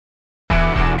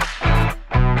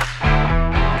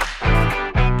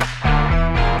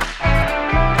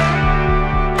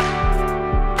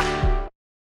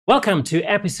Welcome to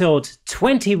episode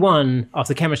 21 of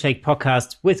the Camera Shake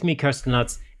podcast with me, Kersten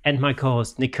and my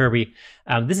co-host, Nick Kirby.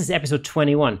 This is episode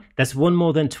 21. That's one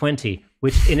more than 20,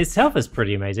 which in itself is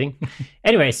pretty amazing.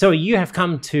 Anyway, so you have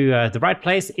come to the right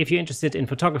place. If you're interested in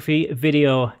photography,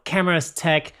 video, cameras,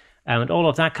 tech, and all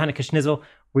of that kind of geschnizzle,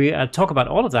 we talk about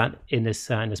all of that in this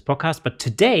podcast. But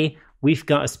today, we've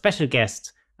got a special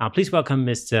guest. Please welcome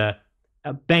Mr.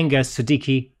 Gbenga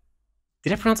Sodeke.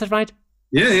 Did I pronounce that right?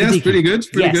 Yeah, it's pretty good.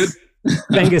 Pretty good.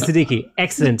 Gbenga Sodeke,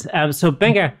 excellent. So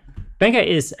Gbenga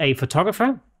is a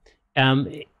photographer.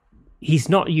 He's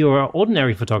not your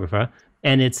ordinary photographer,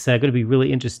 and it's going to be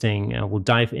really interesting. We'll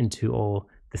dive into all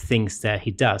the things that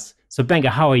he does. So Gbenga,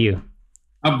 how are you?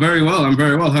 I'm very well.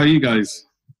 How are you guys?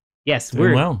 Yes,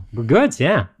 we're good.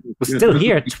 Yeah, we're still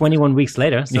here 21 weeks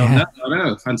later. So yeah, I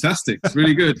know, fantastic. It's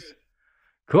really good.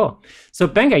 Cool. So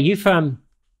Gbenga,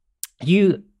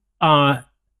 you are.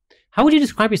 How would you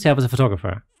describe yourself as a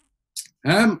photographer?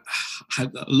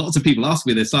 Lots of people ask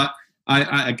me this.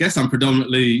 I guess I'm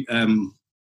predominantly a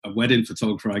wedding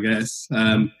photographer, I guess.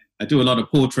 I do a lot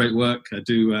of portrait work. I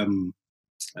do a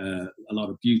lot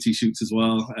of beauty shoots as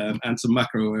well, and some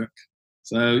macro work.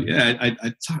 So yeah,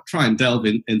 I try and delve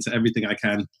into everything I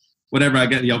can. Whenever I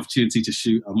get the opportunity to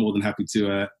shoot, I'm more than happy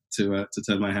to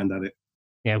turn my hand at it.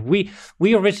 Yeah, we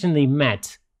originally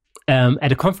met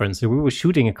at a conference. So we were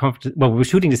shooting we were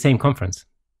shooting the same conference.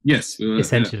 Yes, we were,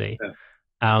 essentially.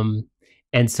 Yeah.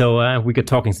 And so we got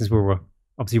talking since we were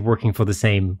obviously working for the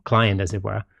same client, as it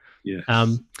were. Yeah.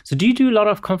 So do you do a lot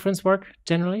of conference work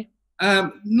generally?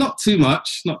 Not too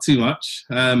much.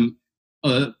 I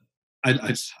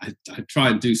try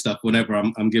and do stuff whenever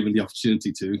I'm given the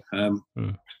opportunity to. I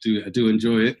do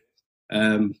enjoy it.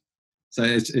 So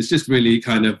it's just really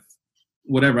kind of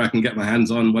whatever I can get my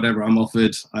hands on, whatever I'm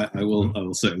offered, I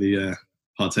will certainly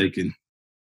partake in.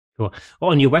 Cool. Well,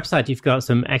 on your website, you've got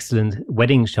some excellent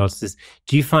wedding shots.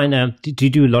 Do you find do you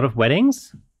do a lot of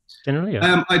weddings generally?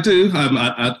 I do.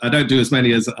 I don't do as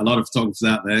many as a lot of photographers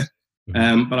out there,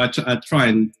 but I try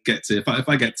and get to if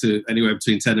I get to anywhere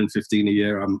between 10 and 15 a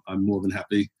year, I'm more than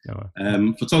happy.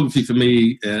 Photography for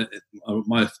me,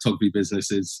 my photography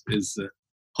business is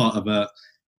part of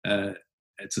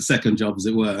it's a second job, as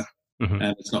it were.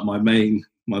 And it's not my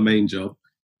main job.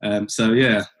 So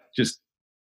yeah, just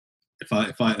if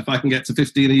I can get to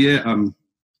 15 a year, I'm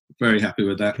very happy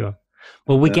with that. Sure.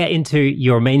 Well, we'll get into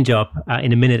your main job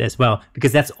in a minute as well,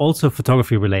 because that's also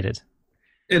photography related.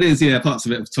 It is, yeah. Parts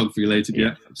of it are photography related,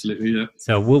 yeah, absolutely, yeah.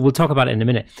 So we'll talk about it in a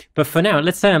minute. But for now,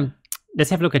 let's have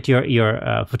a look at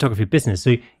your photography business.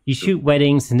 So you shoot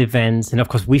weddings and events, and of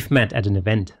course we've met at an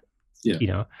event. Yeah. You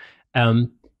know,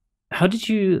 how do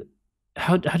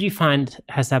you find,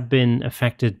 has that been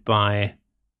affected by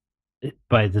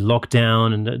the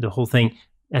lockdown and the whole thing?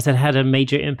 Has that had a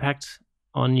major impact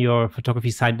on your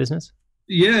photography side business?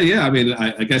 Yeah. I mean,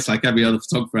 I guess like every other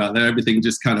photographer out there, everything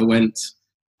just kind of went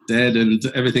dead and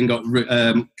everything got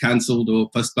cancelled or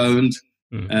postponed.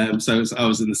 So I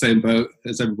was in the same boat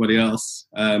as everybody else.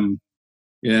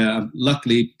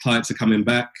 Luckily clients are coming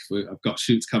back. I've got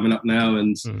shoots coming up now,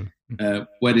 and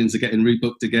weddings are getting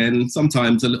rebooked again,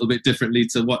 sometimes a little bit differently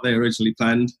to what they originally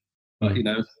planned. But you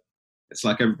know, it's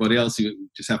like everybody else, you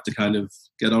just have to kind of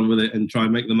get on with it and try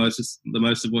and make the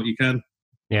most of what you can.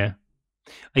 Yeah.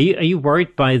 Are you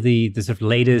worried by the sort of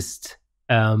latest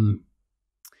kind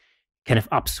of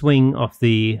upswing of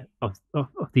the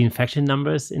infection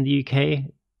numbers in the UK?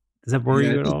 Does that worry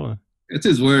you at all? It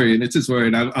is worrying.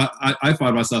 I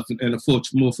find myself in a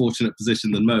more fortunate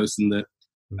position than most, in that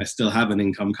I still have an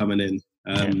income coming in.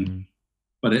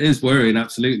 But it is worrying,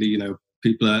 absolutely. You know,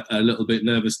 people are a little bit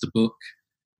nervous to book,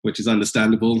 which is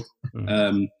understandable.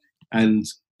 And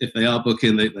if they are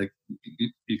booking,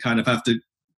 you kind of have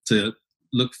to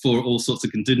look for all sorts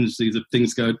of contingencies if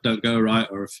things don't go right,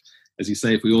 or if, as you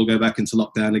say, if we all go back into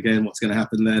lockdown again, what's going to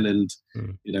happen then? And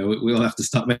you know, we all have to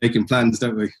start making plans,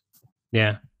 don't we?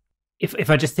 Yeah.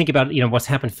 If I just think about, you know, what's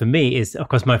happened for me is, of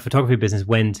course, my photography business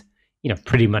went, you know,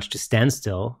 pretty much to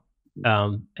standstill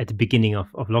at the beginning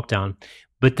of lockdown.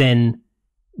 But then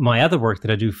my other work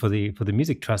that I do for the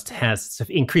Music Trust has sort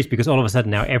of increased, because all of a sudden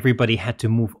now everybody had to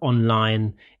move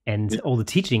online, and all the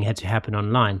teaching had to happen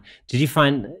online. Did you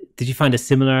find a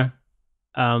similar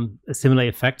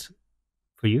effect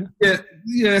for you?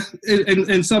 Yeah.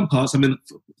 In some parts, I mean,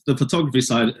 the photography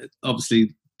side,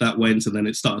 obviously, that went, and then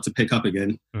it started to pick up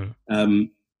again.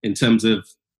 In terms of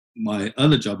my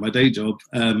other job, my day job,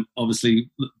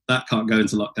 obviously that can't go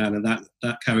into lockdown, and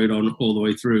that carried on all the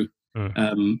way through.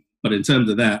 But in terms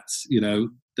of that, you know,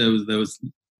 there was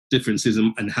differences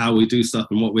in how we do stuff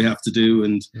and what we have to do,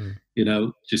 and you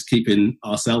know, just keeping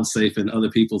ourselves safe and other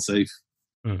people safe.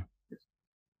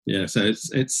 yeah. So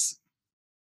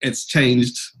it's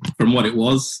changed from what it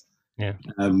was. Yeah.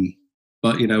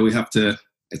 But we have to.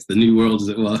 It's the new world, as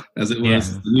it was.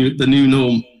 Yeah. The new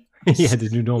norm. Yeah, the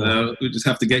new normal. We just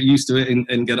have to get used to it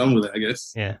and get on with it, I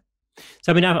guess. Yeah.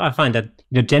 So I mean, I find that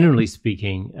generally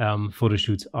speaking, photo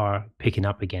shoots are picking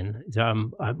up again. So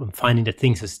I'm finding that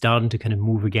things are starting to kind of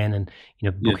move again, and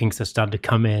bookings are starting to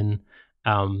come in.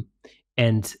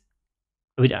 And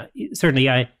I mean, certainly,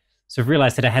 I sort of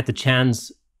realized that I had the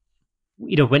chance.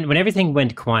 When everything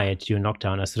went quiet during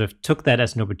lockdown, I sort of took that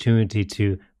as an opportunity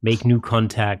to make new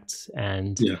contacts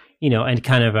and and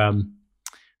kind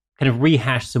of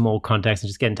rehash some old contacts and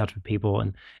just get in touch with people.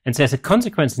 And so as a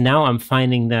consequence, now I'm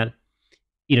finding that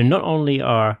not only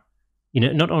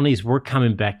is work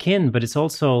coming back in, but it's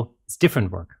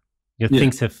different work.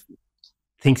 Things have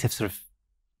sort of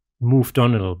moved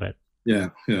on a little bit. Yeah.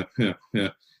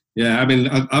 I mean,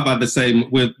 I've had the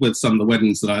same with some of the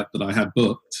weddings that I had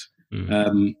booked.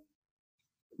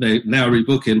 They now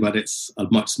rebooking, but it's a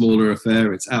much smaller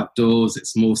affair. It's outdoors.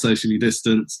 It's more socially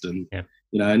distanced, and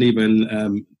and even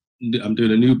I'm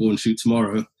doing a newborn shoot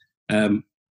tomorrow. I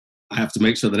have to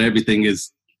make sure that everything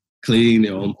is clean.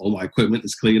 All my equipment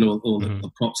is clean. All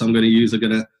the props I'm going to use are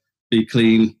going to be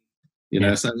clean.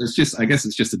 So I guess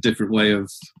it's just a different way of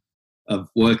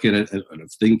working and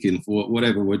of thinking for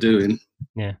whatever we're doing.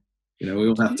 Yeah. We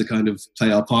all have to kind of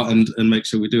play our part and make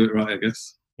sure we do it right, I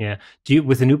guess. Yeah.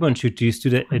 With a newborn shoot, do you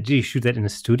shoot that in a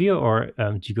studio, or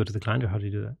do you go to the client, or how do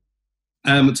you do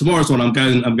that? Tomorrow's one, I'm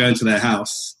going to their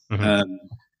house,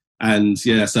 and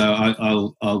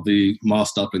so I'll be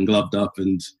masked up and gloved up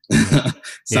and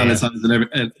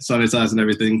sanitizing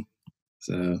everything.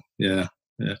 So yeah.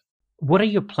 What are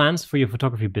your plans for your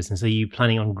photography business? Are you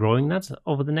planning on growing that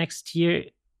over the next year,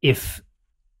 if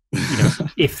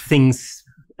if things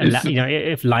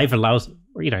if life allows,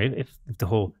 or if the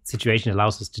whole situation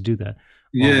allows us to do that?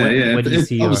 Where do you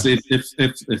see obviously, if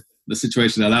the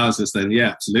situation allows us, then yeah,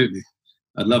 absolutely.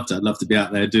 I'd love to be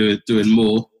out there doing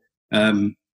more.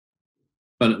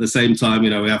 But at the same time,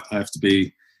 I have to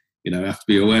be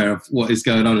aware of what is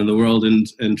going on in the world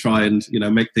and try and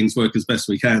make things work as best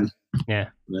we can. Yeah.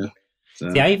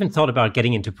 So. See, I even thought about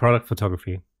getting into product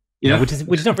photography. Which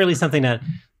is not really something that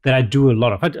I do a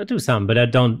lot of. I do some, but I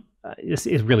don't. It's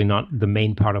really not the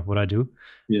main part of what I do.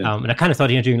 Yeah. And I kind of thought,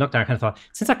 during lockdown, I kind of thought,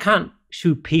 since I can't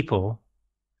shoot people,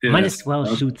 might as well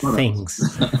shoot things.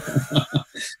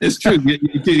 It's true.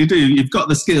 You do. You've got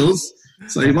the skills,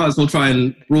 so you might as well try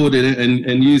and broaden it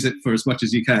and use it for as much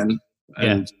as you can,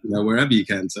 and wherever you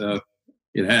can. So,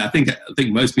 I think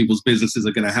most people's businesses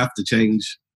are going to have to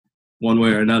change one way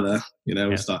or another.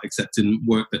 And start accepting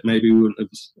work that maybe we wouldn't have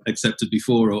accepted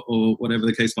before, or whatever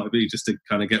the case might be, just to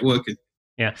kind of get working.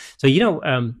 Yeah. So,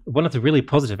 one of the really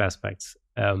positive aspects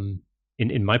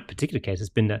in my particular case has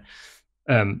been that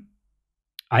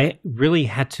I really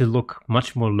had to look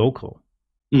much more local,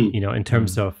 in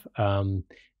terms of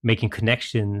making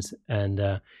connections. And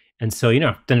so,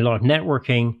 I've done a lot of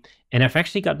networking, and I've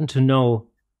actually gotten to know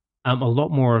a lot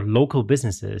more local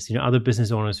businesses, other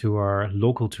business owners who are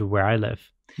local to where I live.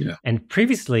 Yeah. And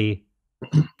previously,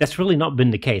 that's really not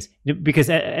been the case, because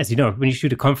as you know, when you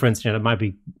shoot a conference, it might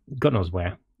be God knows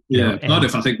where. Yeah,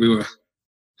 Cardiff, I think we were.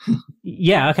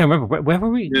 Yeah, I can't remember. Where were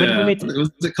we? Yeah,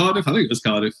 was it Cardiff? I think it was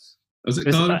Cardiff. Was it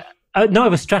Cardiff? No, it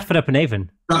was Stratford-upon-Avon.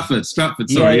 Stratford.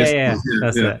 Sorry. Yeah.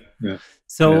 That's it. Yeah.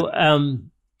 So,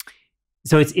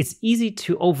 so it's easy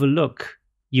to overlook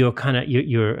your kind of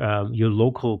your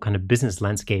local kind of business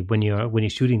landscape when you're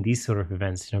shooting these sort of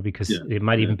events, because it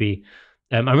might even be.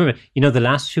 I remember, the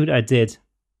last shoot I did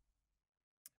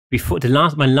before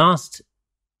my last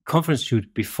conference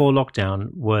shoot before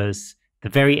lockdown was the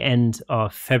very end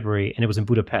of February, and it was in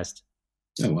Budapest.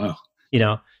 Oh wow!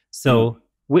 So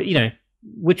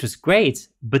which was great,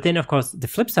 but then of course the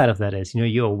flip side of that is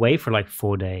you're away for like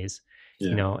 4 days,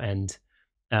 and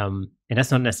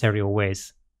that's not necessarily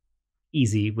always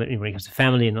easy when it comes to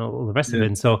family and all the rest of it.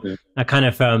 And so I kind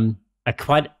of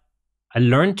I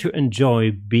learned to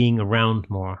enjoy being around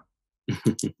more.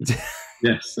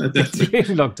 Yes, definitely.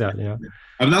 During lockdown,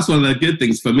 I mean, that's one of the good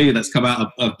things for me that's come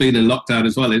out of being in lockdown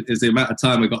as well, is the amount of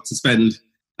time I got to spend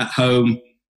at home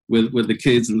with the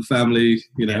kids and the family,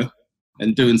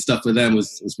 and doing stuff with them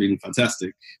has been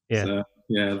fantastic. Yeah. So,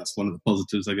 that's one of the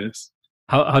positives, I guess.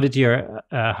 How did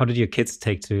your kids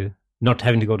take to not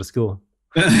having to go to school?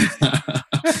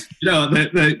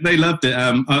 They loved it.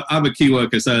 I'm a key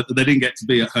worker, so they didn't get to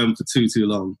be at home for too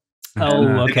long. Oh,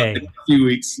 okay.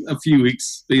 A few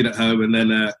weeks being at home, and then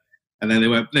they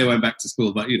went back to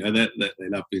school. But they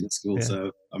love being at school,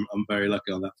 so I'm very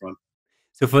lucky on that front.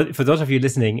 So for those of you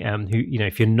listening, who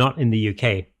if you're not in the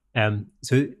UK,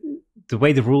 so the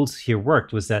way the rules here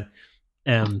worked was that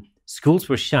schools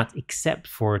were shut except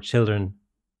for children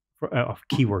of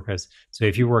key workers. So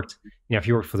if you worked,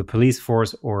 for the police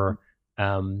force or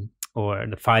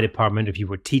the fire department, if you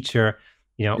were a teacher,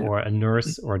 or a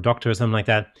nurse or a doctor or something like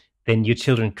that, then your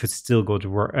children could still go to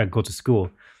work, go to school.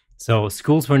 So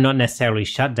schools were not necessarily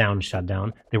shut down.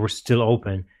 They were still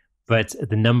open, but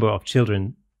the number of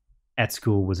children at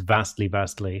school was vastly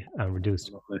reduced.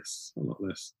 A lot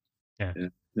less. Yeah.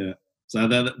 So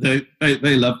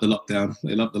they love the lockdown.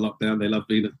 They love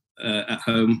being at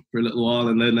home for a little while,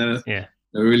 and then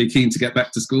they're really keen to get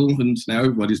back to school. And now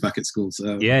everybody's back at school.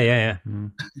 So yeah.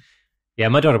 Yeah,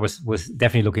 my daughter was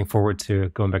definitely looking forward to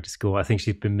going back to school. I think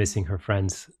she's been missing her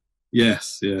friends.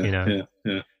 Yes,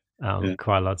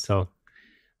 quite a lot. So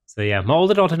yeah, my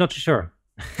older daughter not too sure.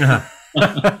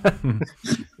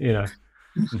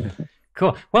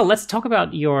 Cool. Well, let's talk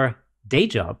about your day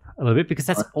job a little bit, because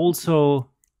that's also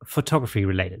photography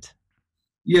related.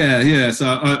 Yeah. So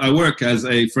I work as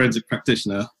a forensic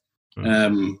practitioner, a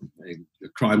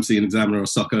crime scene examiner, or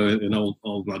SOCO in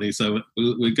old money. So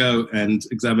we go and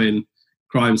examine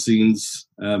crime scenes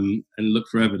and look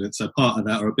for evidence. So part of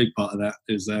that, or a big part of that,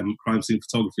 is crime scene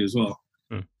photography as well.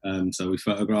 So we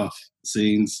photograph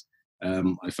scenes.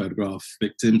 I photograph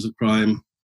victims of crime,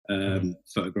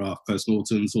 photograph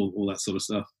postmortems, all that sort of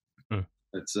stuff.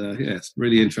 It's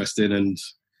really interesting and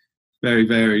very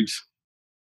varied.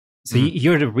 So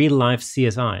you're the real life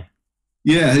CSI.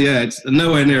 Yeah. It's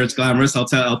nowhere near as glamorous. I'll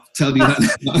tell you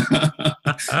that.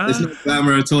 It's not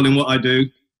glamour at all in what I do.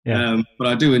 Yeah. But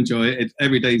I do enjoy it.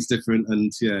 Every day is different,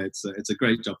 and it's a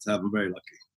great job to have. I'm very lucky.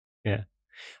 Yeah.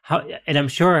 And I'm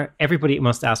sure everybody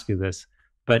must ask you this,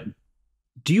 but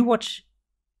do you watch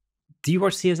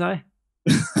CSI?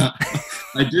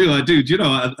 I do. Do you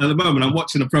know, at the moment I'm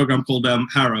watching a program called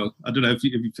Harrow. I don't know if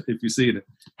you've seen it.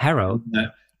 Harrow.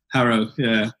 Harrow.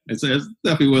 Yeah, it's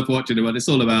definitely worth watching it. But it's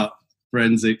all about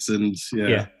forensics, and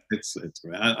it's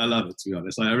great. I love it, to be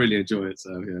honest. I really enjoy it.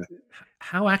 So yeah.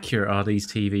 How accurate are these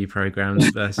TV programs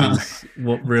versus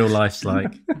what real life's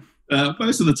like?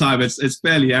 Most of the time, it's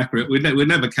fairly accurate. We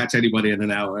never catch anybody in an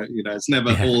hour. It's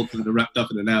never all wrapped up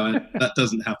in an hour. That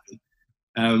doesn't happen.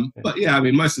 But yeah, I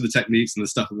mean, most of the techniques and the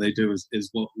stuff that they do is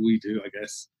what we do, I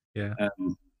guess. Yeah.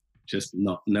 Just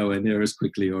not nowhere near as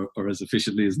quickly or as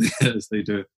efficiently as they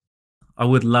do it. I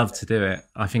would love to do it.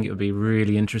 I think it would be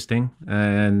really interesting,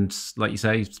 and like you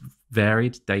say,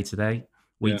 varied day to day,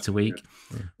 week to week.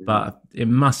 Yeah. But it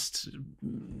must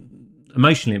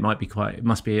emotionally, it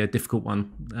must be a difficult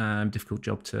one, difficult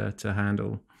job to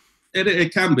handle.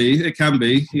 It can be,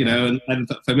 and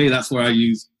for me, that's where I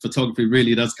use photography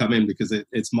really does come in, because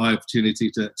it's my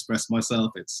opportunity to express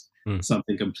myself. It's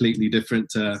something completely different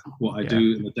to what I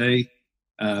do in the day.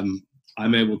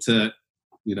 I'm able to,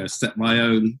 set my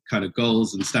own kind of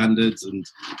goals and standards, and,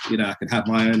 I can have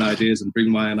my own ideas and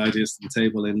bring my own ideas to the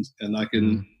table, and I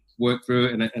can work through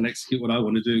it and execute what I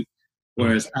want to do.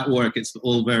 Whereas at work, it's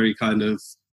all very kind of,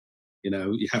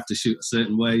 you have to shoot a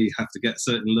certain way, you have to get a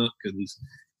certain look, and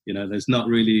there's not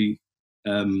really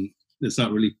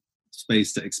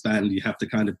space to expand. You have to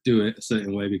kind of do it a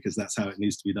certain way because that's how it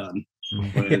needs to be done.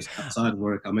 Whereas outside of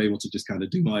work, I'm able to just kind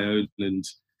of do my own and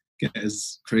get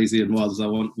as crazy and wild as I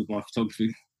want with my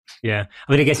photography. Yeah,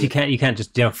 I mean, I guess you can't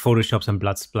just Photoshop some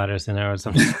blood splatters in there or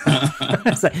something.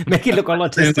 Like, make it look all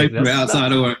artistic.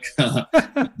 Outside of work.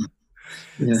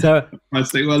 So I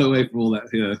stay well away from all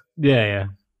that. Yeah.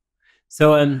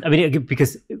 So I mean,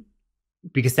 because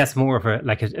that's more of a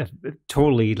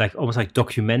totally almost like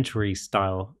documentary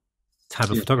style type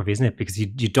of photography, isn't it? Because you're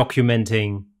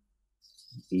documenting,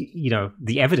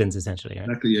 the evidence essentially. Right?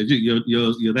 Exactly.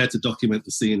 You're there to document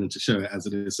the scene and to show it as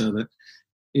it is, so that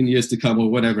in years to come, or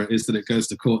whatever it is that it goes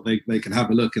to court, they can have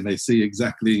a look and they see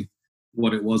exactly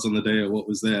what it was on the day or what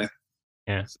was there.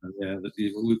 Yeah. So,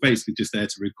 we're basically just there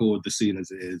to record the scene as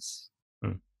it is.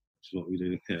 Which is what we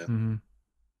do. Yeah.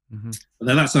 But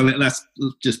then that's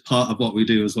just part of what we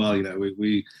do as well.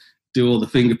 We do all the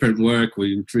fingerprint work,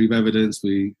 we retrieve evidence,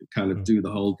 we kind of do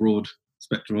the whole broad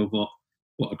spectrum of what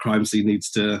a crime scene needs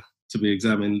to be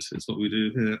examined. Is what we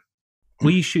do here.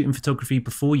 Were you shooting photography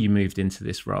before you moved into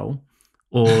this role,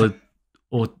 or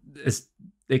has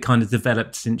it kind of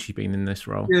developed since you've been in this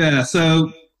role? Yeah,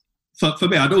 so for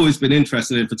me, I'd always been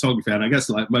interested in photography, and I guess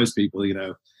like most people,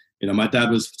 my dad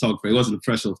was a photographer. He wasn't a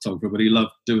professional photographer, but he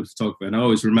loved doing photography. And I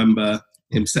always remember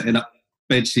him setting up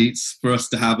bed sheets for us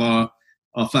to have our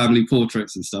family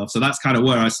portraits and stuff. So that's kind of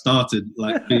where I started,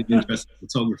 being interested in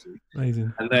photography.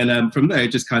 Amazing. And then from there,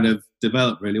 it just kind of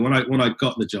developed really. When I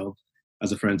got the job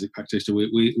as a forensic practitioner,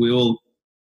 we all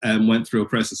went through a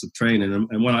process of training.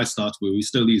 And when I started, we were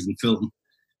still using film.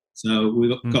 So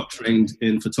we got trained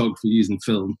in photography using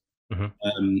film,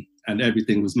 and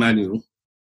everything was manual.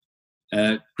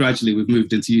 Gradually, we've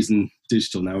moved into using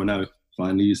digital now. We're now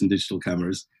finally using digital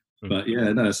cameras. But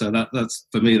yeah, no. So that's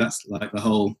for me. That's like the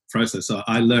whole process. So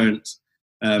I learned.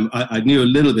 I knew a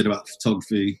little bit about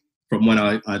photography from when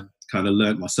I kind of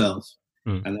learned myself,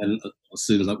 and then as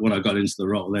soon as when I got into the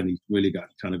role, then he really got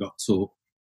taught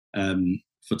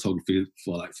photography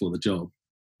for the job.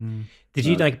 Did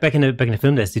you back in the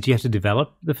film days? Did you have to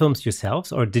develop the films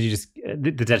yourselves, or did you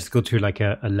did that just go through like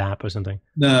a lab or something?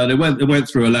 No, they went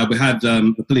through a lab. We had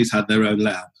the police had their own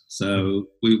lab, so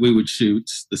we would shoot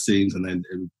the scenes and then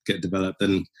it would get developed.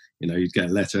 And you'd get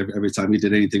a letter every time you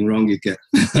did anything wrong. You'd get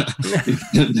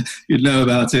you'd know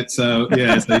about it. So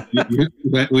yeah, so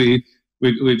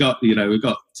we got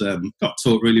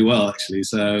taught really well actually.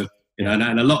 So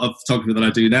and a lot of photography that I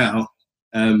do now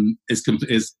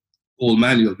is all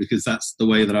manual because that's the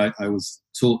way that I was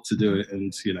taught to do it.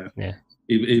 And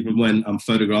even when I'm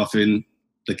photographing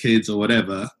the kids or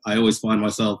whatever, I always find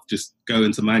myself just go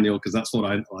into manual because that's what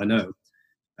I know.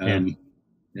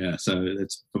 So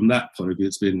it's from that point of view,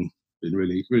 it's been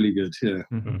really, really good. Yeah.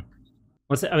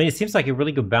 It seems like a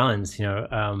really good balance,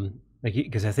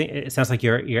 because I think it sounds like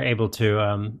you're able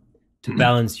to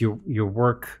balance your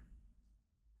work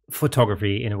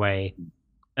photography in a way.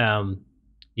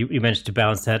 You managed to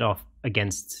balance that off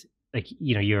against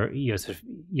your sort of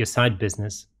your side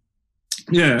business.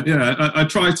 I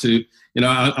try to.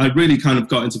 I really kind of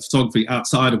got into photography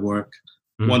outside of work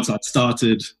once I'd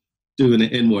started doing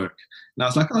it in work. And I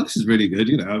was like, oh, this is really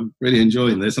good. I'm really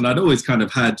enjoying this. And I'd always kind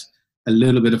of had a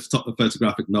little bit of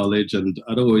photographic knowledge, and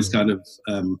I'd always kind of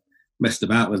messed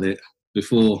about with it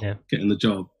before getting the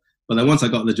job. But then once I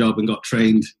got the job and got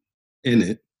trained in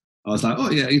it, I was like, oh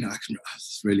yeah,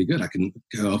 it's really good. I can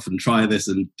go off and try this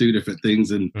and do different things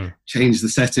and change the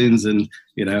settings and,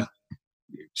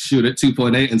 shoot at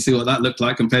 2.8 and see what that looked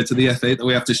like compared to the f8 that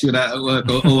we have to shoot at work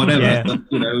or whatever. But,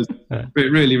 it was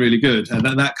really, really good.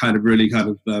 And that kind of really kind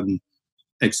of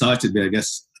excited me, I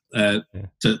guess,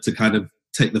 to kind of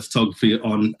take the photography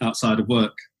on outside of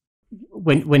work.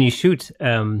 When you shoot,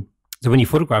 so when you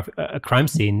photograph a crime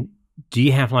scene, do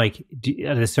you have are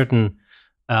there certain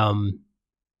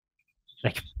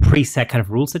preset kind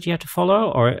of rules that you have to follow,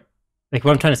 or what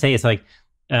I'm trying to say is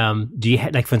do you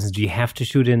for instance, do you have to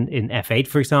shoot in f8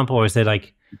 for example, or is there are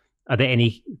there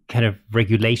any kind of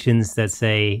regulations that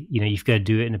say you've got to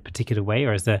do it in a particular way,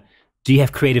 or do you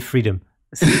have creative freedom?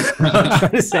 I'm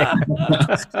trying to say.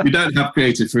 You don't have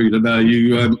creative freedom. No,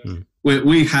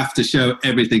 we have to show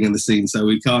everything in the scene, so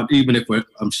we can't, even if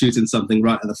I'm shooting something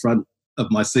right at the front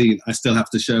of my scene, I still have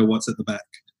to show what's at the back.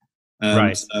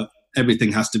 Right. So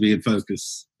everything has to be in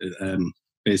focus,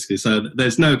 basically. So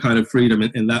there's no kind of freedom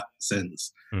in that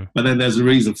sense. But then there's a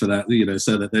reason for that,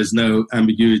 so that there's no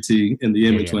ambiguity in the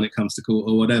image when it comes to court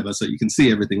or whatever. So you can see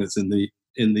everything that's in the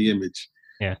image.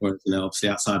 Yeah. Whereas, obviously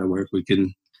outside of work, we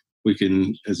can,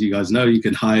 as you guys know, you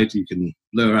can hide, you can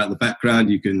blur out the background,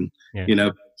 you can,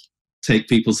 take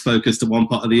people's focus to one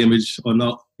part of the image or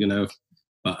not,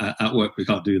 But at work, we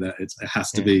can't do that. It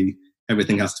has to be.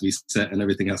 Everything has to be set and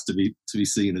everything has to be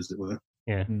seen, as it were.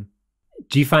 Yeah.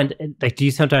 Do you find do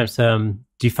you sometimes do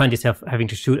you find yourself having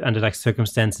to shoot under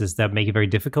circumstances that make it very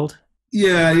difficult?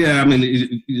 Yeah. I mean,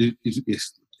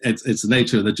 it's the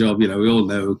nature of the job. We all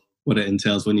know what it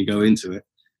entails when you go into it.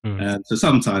 So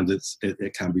sometimes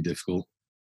it can be difficult,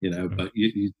 but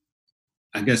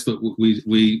I guess, but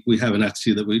we have an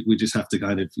attitude that we just have to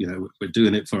kind of, we're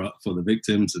doing it for the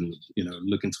victims and,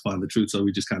 looking to find the truth. So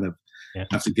we just kind of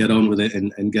have to get on with it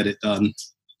and get it done.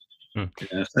 So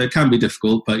it can be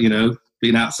difficult, but,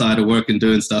 being outside of work and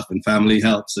doing stuff and family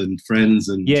helps and friends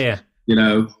and,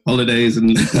 holidays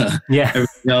and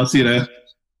everything else,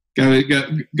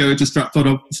 go to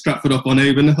Stratford upon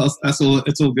Avon. That's all.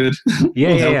 It's all good.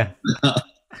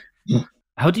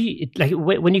 How do you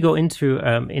when you go into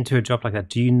a job like that?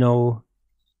 Do you know,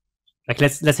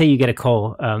 let's say you get a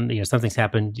call, something's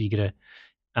happened, you get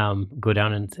to go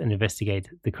down and investigate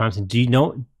the crime scene. Do you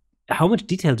know how much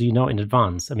detail do you know in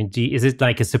advance? I mean, is it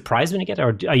like a surprise when you get there,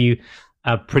 or are you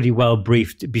pretty well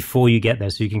briefed before you get there,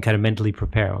 so you can kind of mentally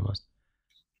prepare almost?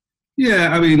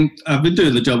 Yeah, I mean, I've been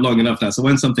doing the job long enough now, so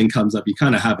when something comes up, you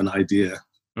kind of have an idea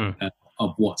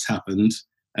of what's happened.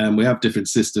 And we have different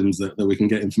systems that we can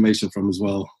get information from as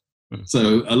well.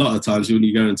 So a lot of times when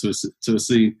you go into a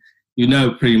scene,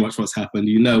 pretty much what's happened.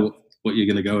 What you're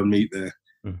going to go and meet there.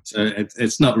 So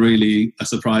it's not really a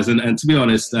surprise. And to be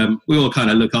honest, we all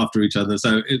kind of look after each other.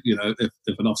 So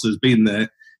if an officer's been there,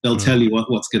 they'll tell you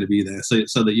what's going to be there,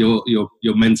 so that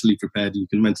you're mentally prepared. You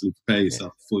can mentally prepare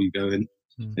yourself before you go in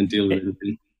and deal with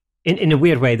anything. in a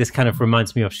weird way, this kind of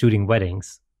reminds me of shooting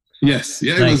weddings. Yes,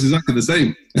 yeah, it was exactly the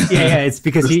same. Yeah, it's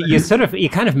because you're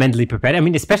kind of mentally prepared. I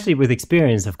mean, especially with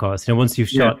experience, of course. Once you've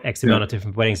shot X amount of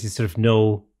different weddings, you sort of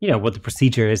know, what the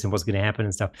procedure is and what's going to happen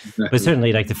and stuff. Exactly. But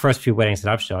certainly, like the first few weddings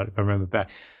that I've shot, if I remember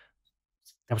back,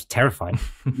 that was terrifying.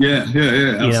 Yeah,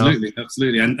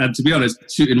 absolutely. And to be honest,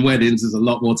 shooting weddings is a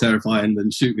lot more terrifying than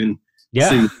shooting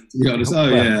scenes. To be honest,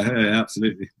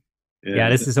 absolutely. Yeah,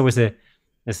 this is always I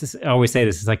always say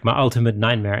this is like my ultimate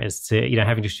nightmare is to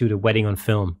having to shoot a wedding on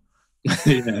film.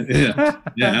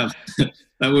 yeah.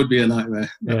 That would be a nightmare.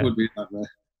 Would be a nightmare.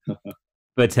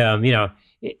 But I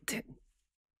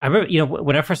remember,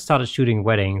 when I first started shooting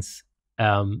weddings,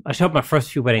 I shot my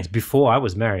first few weddings before I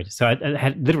was married, so I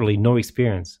had literally no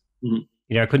experience.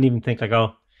 Mm-hmm. I couldn't even think like,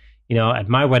 at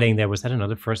my wedding there was, I don't know,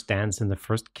 the first dance and the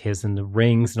first kiss and the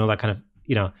rings and all that kind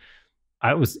of,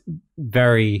 I was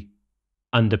very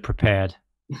underprepared.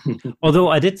 Although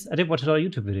I did watch a lot of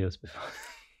YouTube videos before.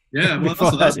 Yeah, well,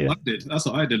 that's what I did. That's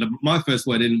what I did. My first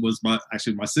wedding was my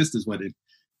sister's wedding,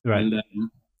 right? And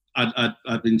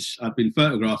I've been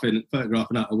photographing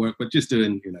out of work, but just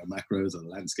doing macros or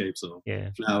landscapes or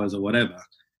flowers or whatever.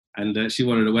 And she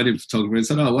wanted a wedding photographer and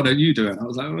said, "Oh, what are you doing?" I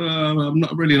was like, "I'm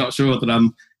not sure that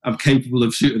I'm capable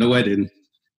of shooting a wedding."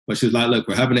 But she was like, "Look,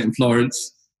 we're having it in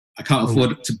Florence. I can't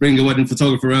afford to bring a wedding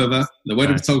photographer over. The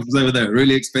wedding photographers over there are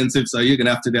really expensive, so you're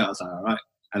gonna have to do it." I was like, "All right."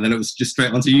 And then it was just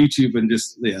straight onto YouTube and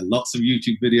just lots of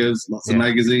YouTube videos, lots of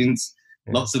magazines,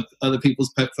 lots of other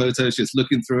people's pet photos, just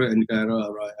looking through it and going,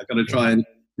 "Oh, right, I got to try and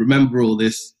remember all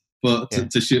this, but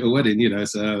to shoot a wedding,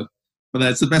 So, but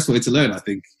that's the best way to learn, I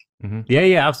think. Mm-hmm.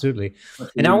 Yeah, absolutely.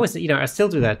 And I always, I still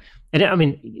do that. And I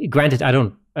mean, granted, I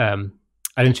don't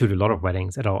shoot a lot of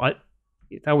weddings at all. I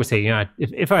always say,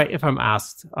 if I'm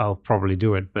asked, I'll probably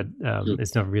do it, but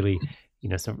it's not really,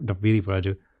 it's not really what I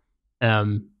do.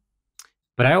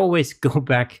 But I always go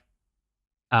back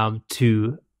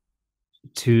to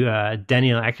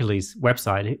Daniel Ackerley's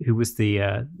website, who was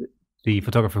the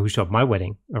photographer who shot my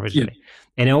wedding originally.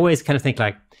 And I always kind of think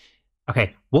like,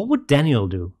 okay, what would Daniel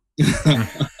do?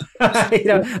 I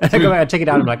go back and check it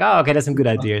out. I'm like, oh, okay, that's some good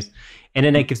ideas. And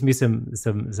then it gives me some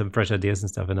fresh ideas and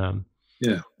stuff. And and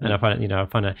I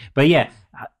find it, But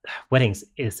weddings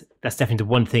that's definitely the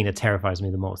one thing that terrifies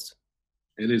me the most.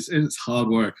 It's hard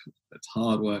work. It's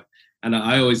hard work. And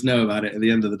I always know about it at the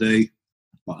end of the day.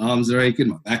 My arms are aching,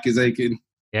 my back is aching.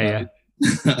 Yeah.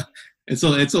 It's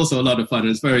also a lot of fun.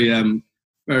 It's very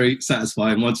very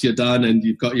satisfying once you're done and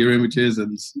you've got your images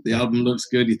and the album looks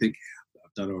good. You think,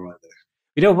 I've done all right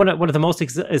there. One of the most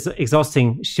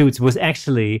exhausting shoots was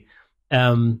actually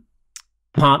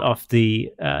part of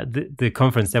the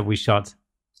conference that we shot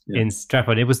in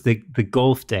Stratford. It was the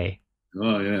golf day.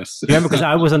 Oh yes. You remember, because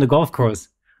I was on the golf course.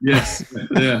 Yes.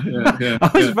 Yeah. I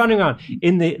was running around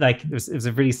it was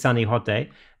a really sunny, hot day,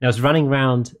 and I was running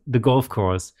around the golf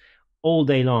course all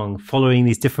day long, following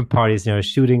these different parties,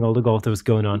 shooting all the golf that was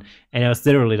going on. And I was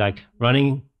literally like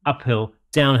running uphill,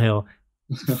 downhill,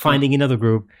 finding another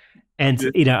group.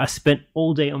 And, I spent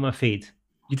all day on my feet.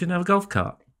 You didn't have a golf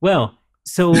cart? Well,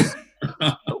 so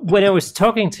when I was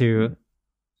talking to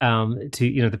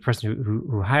the person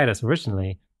who hired us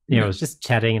originally, I was just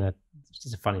chatting, and it's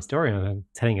just a funny story. And I'm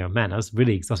telling her, man, that was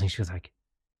really exhausting. She was like,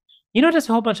 there's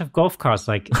a whole bunch of golf carts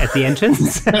like at the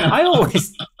entrance. I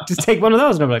always just take one of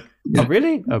those. And I'm like, oh,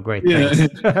 really? Oh, great. Thanks.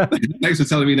 Thanks for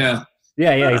telling me now.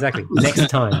 Yeah, exactly. Next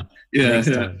time. Yeah,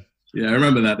 I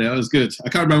remember that day. That was good. I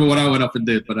can't remember what I went up and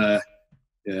did, but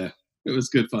it was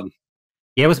good fun.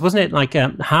 Yeah, wasn't it like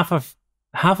half of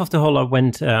the whole lot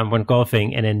went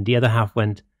golfing, and then the other half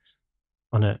went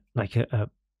on a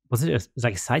was it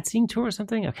like a sightseeing tour or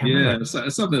something? I can't remember. Yeah,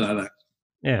 something like that.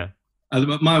 Yeah.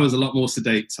 But mine was a lot more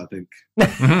sedate, I think.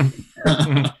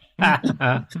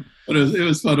 But it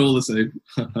was fun all the same.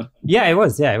 Yeah, it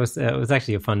was. Yeah, it was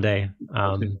actually a fun day.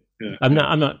 I'm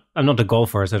not a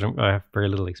golfer, so I have very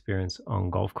little experience on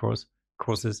golf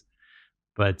courses,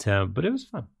 but it was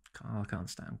fun. I can't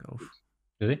stand golf.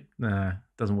 Really? Nah, it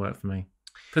doesn't work for me.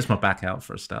 Puts my back out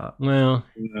for a start. Well,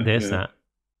 there's that.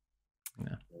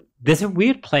 Yeah. There's a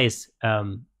weird place.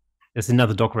 There's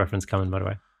another dog reference coming, by the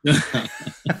way.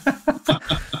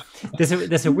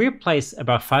 There's a weird place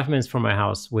about 5 minutes from my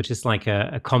house, which is like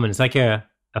a common. It's like a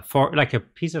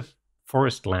piece of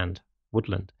forest land,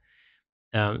 woodland.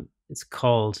 It's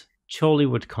called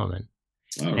Chorleywood Common,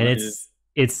 and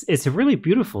it's a really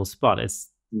beautiful spot. It's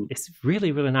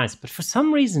really, really nice. But for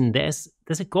some reason, there's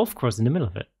a golf course in the middle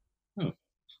of it. Oh.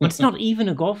 But it's not even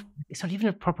it's not even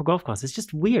a proper golf course. It's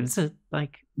just weird. It's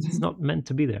not meant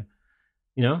to be there.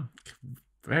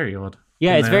 Very odd.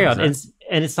 Yeah, it's very odd. And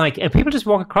it's like, and people just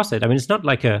walk across it. I mean, it's not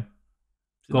like a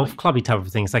golf clubby type of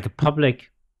thing. It's like a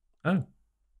public Oh.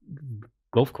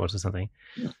 golf course or something.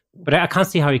 Yeah. But I can't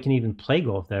see how you can even play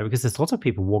golf there because there's lots of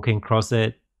people walking across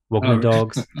it, walking the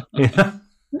dogs. Yeah.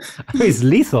 I mean, it's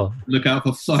lethal. Look out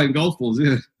for flying golf balls,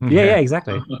 yeah. Yeah,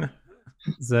 exactly.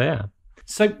 So, yeah.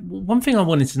 So one thing I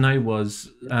wanted to know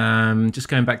was just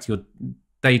going back to your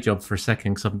day job for a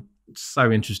second, because I'm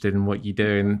so interested in what you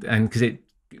do, and because it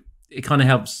kind of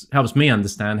helps me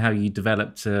understand how you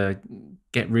developed to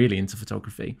get really into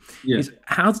photography. Yeah.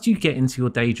 How did you get into your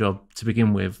day job to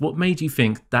begin with? What made you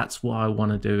think that's what I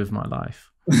want to do with my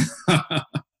life?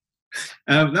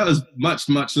 That was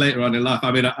much later on in life.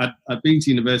 I mean, I'd been to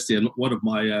university, and one of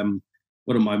my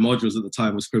modules at the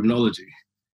time was criminology,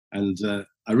 and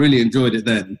I really enjoyed it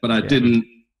then. But I didn't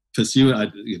pursue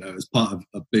it. As part of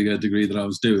a bigger degree that I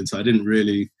was doing, so I didn't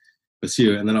really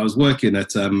pursue it. And then I was working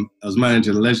at I was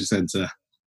managing a leisure centre,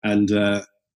 and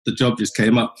the job just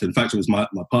came up. In fact, it was my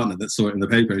partner that saw it in the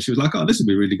paper, and she was like, "Oh, this would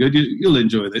be really good. You'll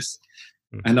enjoy this."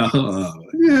 And I thought, "Oh,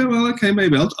 yeah, well, okay,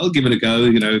 maybe I'll give it a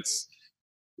go."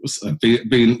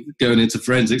 Being going into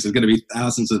forensics, there's going to be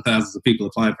thousands and thousands of people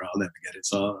applying for it. I'll never get it.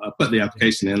 So I put the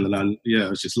application in, and I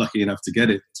was just lucky enough to get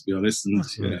it, to be honest. And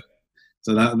so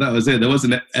that was it. There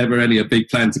wasn't ever a big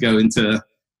plan to go into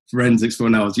forensics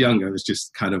when I was younger. It was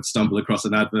just kind of stumbled across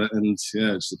an advert and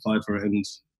just applied for it. And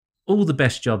all the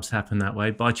best jobs happen that way,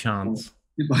 by chance.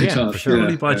 By chance,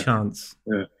 surely by chance.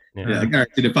 Yeah, I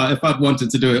guarantee if I'd wanted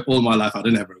to do it all my life, I'd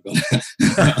have never gone.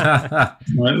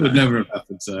 It would never have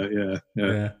happened. So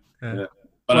yeah.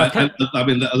 But I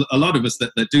mean, a lot of us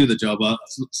that do the job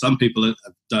some people have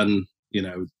done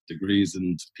degrees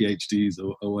and PhDs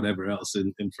or whatever else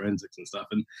in forensics and stuff,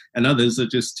 and others are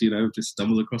just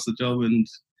stumble across the job and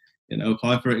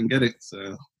apply for it and get it.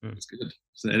 So it's good.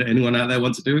 So anyone out there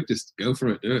wants to do it, just go for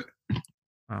it, do it.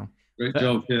 Wow, great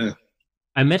job. Yeah,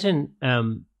 I imagine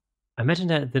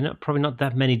that there are probably not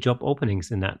that many job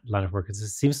openings in that line of work. It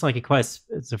seems like it's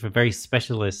a very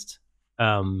specialist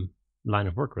line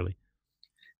of work, really.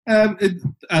 I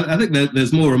think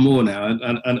there's more and more now,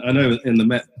 and I know in the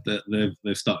Met that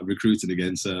they've started recruiting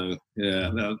again. So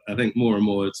I think more and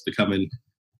more it's becoming.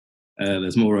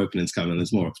 There's more openings coming.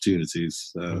 There's more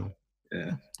opportunities. So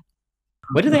yeah.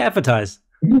 Where do they advertise?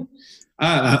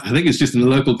 I think it's just in the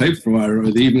local paper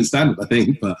or the Evening Standard, I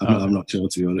think, but I'm not sure,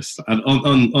 to be honest. And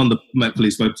on the Met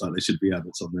Police website, there should be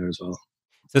adverts on there as well.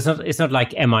 So it's not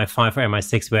like MI5 or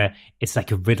MI6 where it's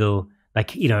like a riddle,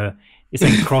 it's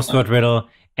like a crossword riddle,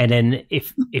 and then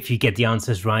if you get the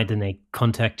answers right, then they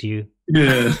contact you.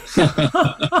 Yeah.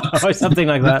 Or something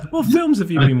like that. What films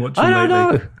have you been watching lately? I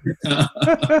don't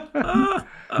know.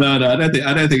 No, I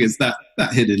don't think it's that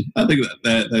hidden. I think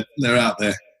that they're out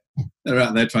there. They're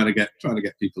out there trying to get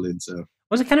people in. So,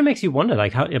 well, it kind of makes you wonder,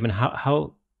 how does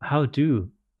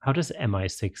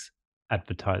MI6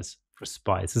 advertise for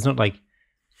spies? It's not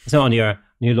on your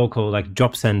local local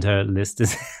job center list,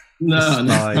 is it? No.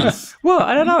 Well,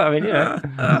 I don't know. I mean,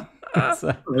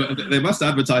 they must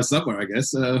advertise somewhere, I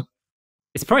guess.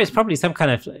 It's probably some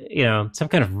kind of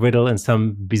riddle in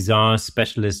some bizarre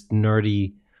specialist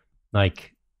nerdy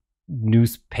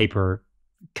newspaper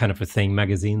kind of a thing,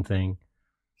 magazine thing.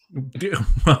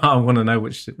 I want to know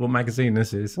what magazine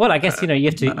this is. Well, I guess you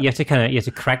have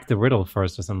to crack the riddle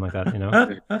first or something like that,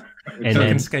 And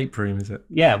then escape room, is it?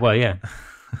 Yeah. Well, yeah.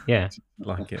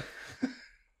 Like it.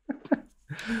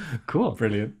 Cool,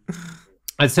 brilliant.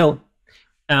 And so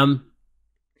at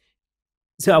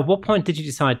what point did you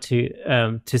decide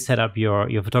to set up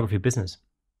your photography business?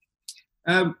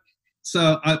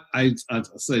 So I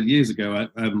said years ago,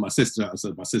 my sister asked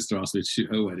me to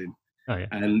shoot her wedding. Oh yeah.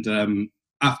 And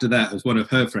after that, it was one of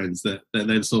her friends that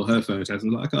then saw her photos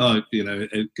and was like, "Oh,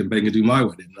 can Gbenga do my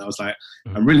wedding?" And I was like,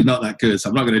 "I'm really not that good, so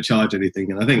I'm not going to charge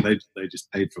anything." And I think they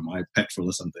just paid for my petrol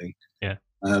or something. Yeah.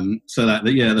 So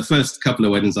the first couple of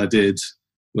weddings I did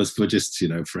was for just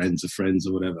friends of friends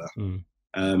or whatever.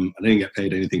 I didn't get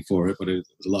paid anything for it, but it was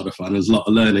a lot of fun. It was a lot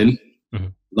of learning,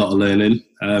 and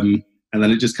then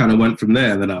it just kind of went from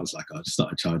there. And then I was like, I just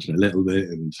started charging a little bit,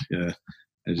 and it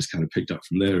just kind of picked up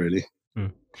from there, really.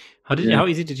 How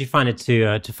easy did you find it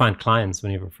to find clients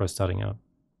when you were first starting out?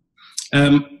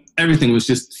 Everything was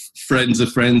just friends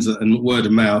of friends and word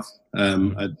of mouth.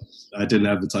 I didn't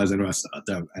advertise anywhere. I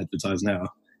don't advertise now.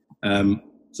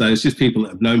 So it's just people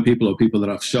that have known people or people that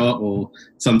I've shot, or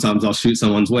sometimes I'll shoot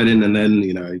someone's wedding and then,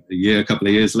 a couple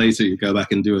of years later, you go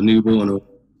back and do a newborn, or,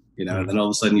 and then all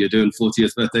of a sudden you're doing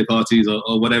 40th birthday parties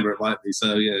or whatever it might be.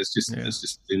 So it's just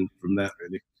been from that,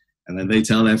 really. And then they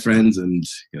tell their friends and,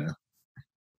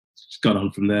 just got on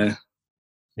from there.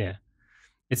 Yeah.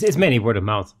 It's mainly word of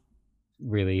mouth.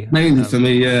 really. Mainly for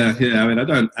me, yeah. I mean, I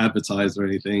don't advertise or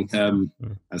anything.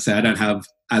 I say I don't have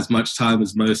as much time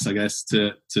as most, I guess,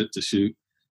 to shoot,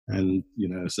 and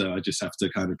so I just have to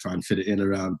kind of try and fit it in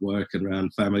around work and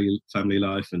around family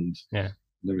life and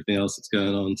everything else that's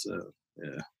going on. So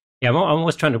yeah. Yeah, I'm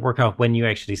always trying to work out when you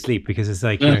actually sleep, because it's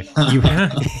like you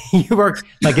work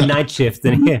like a night shift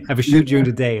and have a shoot during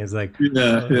the day. It's like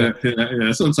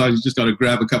yeah. Sometimes you just got to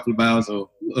grab a couple of hours or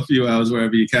a few hours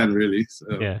wherever you can, really. So.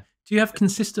 Yeah. Do you have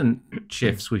consistent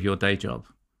shifts with your day job?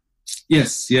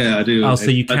 Yes, yeah, I do. Oh,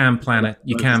 so you can plan it.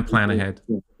 You can plan ahead.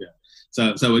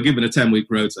 Yeah. So we're given a 10-week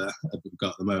rota that we've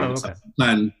got at the moment. Oh, okay. So I can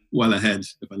plan well ahead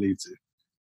if I need to.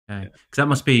 Okay. Because that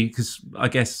must be, because I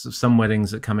guess some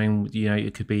weddings that come in,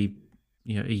 it could be,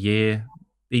 a year,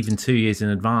 even 2 years in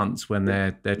advance when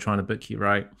they're trying to book you,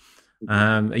 right?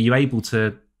 Are you able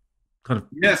to kind of?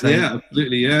 Yeah,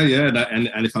 absolutely, yeah.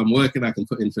 And if I'm working, I can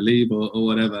put in for leave or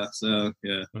whatever. So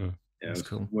yeah, that's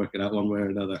cool. Work it out one way or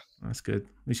another. That's good.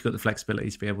 At least you've got the flexibility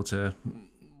to be able to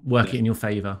work it in your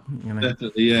favor.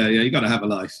 Definitely, yeah. You got to have a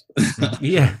life.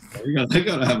 Yeah, you got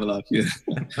to have a life. Yeah.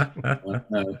 No,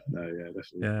 yeah,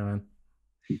 definitely. Yeah, man.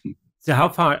 So how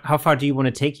far do you want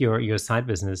to take your side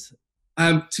business?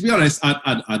 To be honest,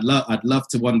 I'd love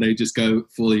to one day just go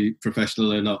fully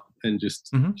professional and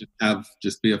just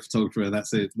be a photographer, and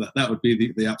that's it. That would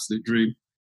be the absolute dream.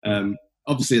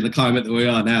 Obviously, in the climate that we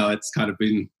are now, it's kind of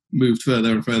been moved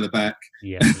further and further back.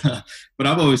 Yeah. But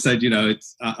I've always said,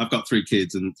 I've got 3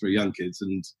 kids and 3 young kids,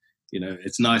 and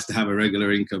it's nice to have a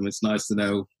regular income. It's nice to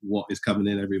know what is coming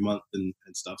in every month and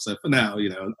stuff. So for now,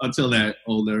 until they're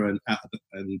older and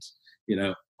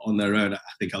on their own, I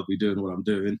think I'll be doing what I'm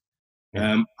doing.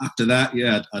 After that,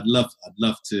 I'd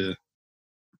love to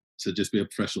just be a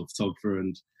professional photographer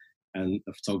and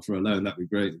a photographer alone. That'd be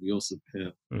great. It'd be awesome.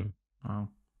 Yeah. Wow.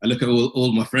 I look at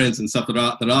all my friends and stuff that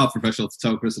are professional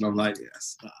photographers, and I'm like,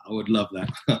 yes, I would love that.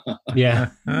 Yeah.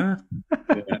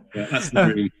 That's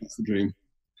the dream. That's the dream.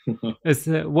 It's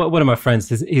one of my friends.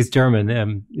 He's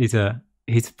German. He's a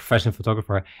professional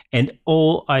photographer, and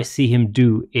all I see him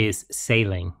do is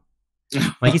sailing.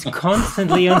 Like he's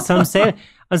constantly on some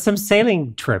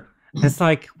sailing trip. It's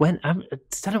like when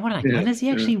does he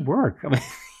actually work? I mean,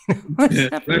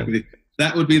 exactly.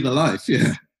 That would be the life.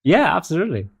 Yeah. Yeah,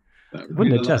 absolutely.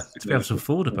 Wouldn't it just to be able to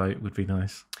afford a boat would be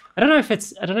nice. I don't know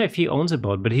if he owns a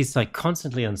boat, but he's like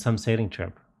constantly on some sailing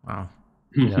trip. Wow.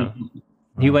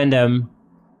 He went.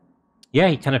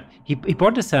 He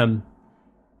bought this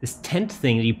tent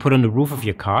thing that you put on the roof of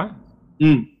your car.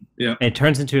 Yeah. And it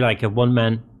turns into like a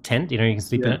one-man tent. You can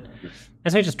sleep in it.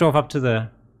 And so he just drove up to the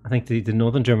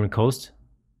northern German coast.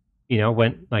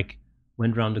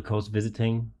 Went around the coast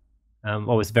visiting.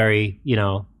 Always very,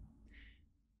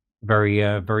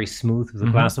 very smooth with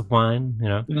a glass of wine.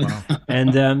 Wow.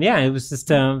 And it was just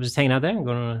hanging out there and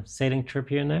going on a sailing trip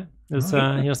here and there. It was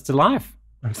it's the life.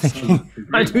 I'm thinking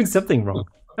I'm doing something wrong.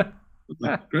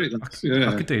 Great.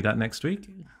 I could do that next week.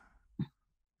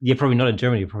 Yeah, probably not in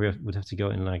Germany. You probably would have to go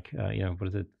in what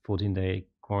is it, 14-day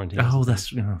quarantine? Oh,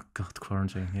 God,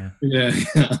 quarantine. Yeah.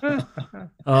 Yeah.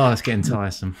 Oh, it's getting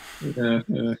tiresome. Yeah.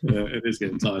 It is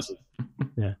getting tiresome.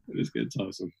 Yeah, it is getting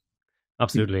tiresome.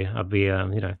 Absolutely. I'll be,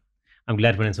 I'm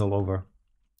glad when it's all over.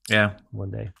 Yeah.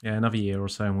 One day. Yeah, another year or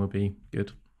so and we'll be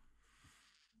good.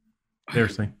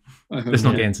 Seriously. Let's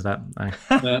not get into that.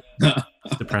 No.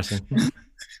 It's depressing.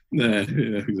 Yeah,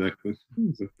 exactly.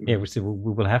 Yeah,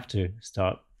 we will have to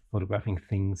start photographing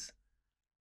things.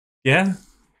 Yeah.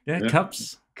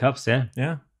 Cups.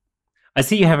 Yeah. I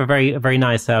see you have a very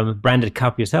nice branded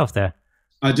cup yourself there.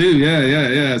 I do,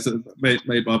 yeah. It's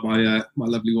made by my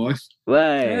lovely wife.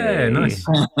 Yeah, nice.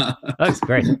 That's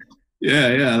great.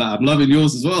 Yeah. I'm loving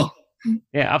yours as well.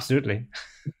 Yeah, absolutely.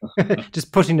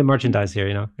 Just pushing the merchandise here,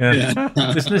 Yeah.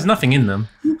 There's nothing in them.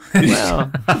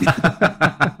 Well,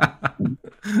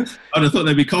 I'd have thought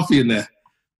there'd be coffee in there.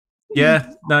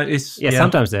 Yeah, no, it's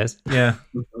sometimes there's. Yeah,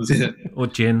 or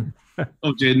gin.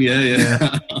 Oh, gin, yeah.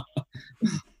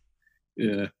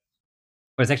 Yeah.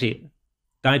 But it's actually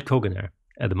Diet Coke in there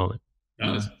at the moment.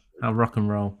 How rock and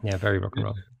roll. Yeah, very rock and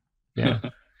roll. Yeah.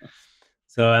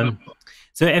 So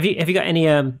have you got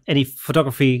any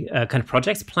photography kind of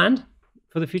projects planned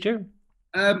for the future?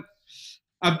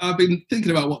 I've been thinking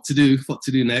about what to do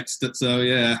next. So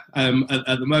yeah,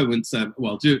 at the moment,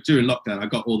 during lockdown, I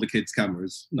got all the kids'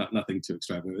 cameras. Nothing too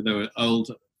extravagant. They were old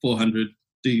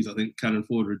 400Ds, I think, Canon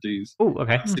 400Ds. Oh,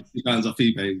 okay. £60 off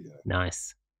eBay.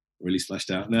 Nice. Really splashed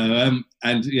out. No,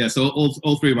 and yeah, so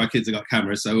all 3 of my kids have got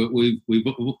cameras. So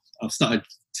I've started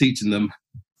teaching them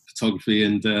photography,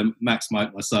 and Max, my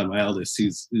son, my eldest,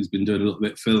 who's been doing a little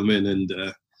bit of filming and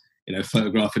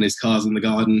photographing his cars in the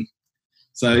garden.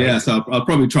 So yeah, so I'll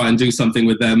probably try and do something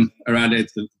with them around it.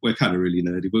 We're kind of really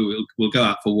nerdy. We'll go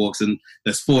out for walks, and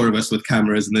there's 4 of us with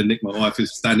cameras, and then Nick, my wife,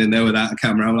 is standing there without a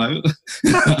camera. I'm like,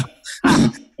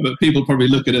 but people probably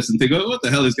look at us and think, "Oh, what the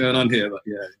hell is going on here?" But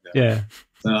yeah.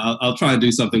 So I'll try and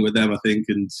do something with them, I think,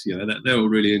 and they'll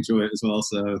really enjoy it as well.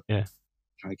 So yeah,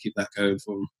 try and keep that going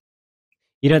for them.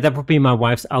 That would be my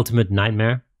wife's ultimate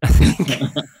nightmare.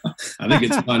 I think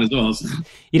it's mine as well. So.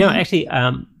 Actually,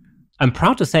 I'm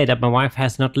proud to say that my wife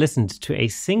has not listened to a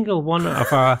single one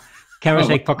of our Camera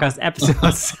Shake podcast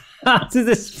episodes to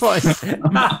this point.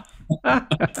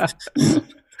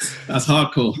 That's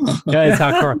hardcore. Yeah, it's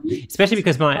hardcore. Especially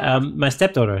because my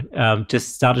stepdaughter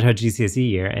just started her GCSE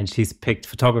year, and she's picked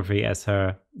photography as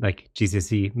her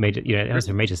GCSE major. As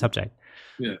her major subject.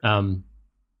 Yeah.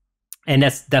 And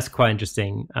that's quite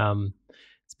interesting.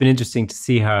 It's been interesting to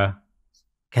see her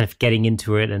kind of getting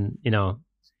into it, and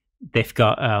they've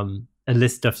got a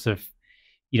list of sort of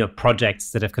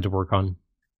projects that they've got to work on.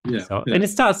 Yeah. So, and it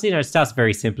starts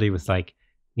very simply with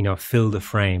fill the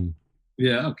frame.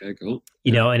 Yeah. Okay. Cool.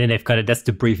 And then they've got that's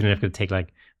the brief, and they've got to take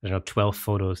 12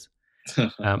 photos,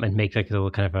 and make a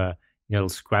little kind of a little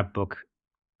scrapbook,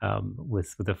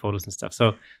 with the photos and stuff.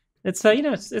 So it's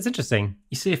it's interesting.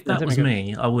 You see, if that was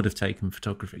me, I would have taken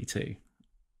photography too.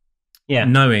 Yeah.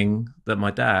 Knowing that my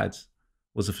dad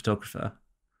was a photographer,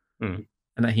 and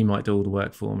that he might do all the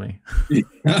work for me.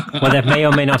 Well, that may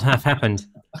or may not have happened.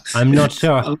 I'm not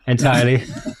sure entirely.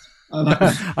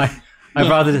 I'd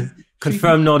rather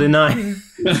confirm nor deny.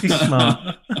 She's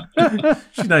smart.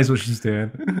 She knows what she's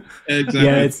doing. Exactly.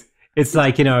 Yeah, it's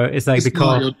like it's like she's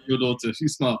because your daughter.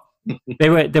 She's smart. they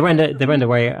went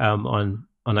away on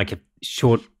a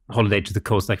short holiday to the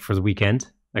coast for the weekend,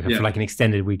 for an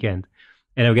extended weekend,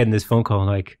 and I'm getting this phone call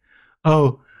I've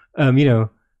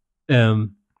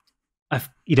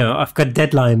got a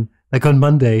deadline on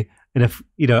Monday, and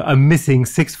I'm missing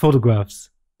 6 photographs.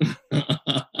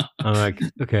 I'm like,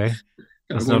 okay,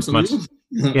 that's not much.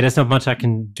 Yeah, there's not much I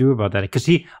can do about that, because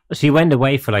she went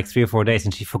away for 3 or 4 days,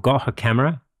 and she forgot her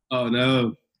camera. Oh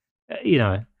no.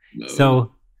 No.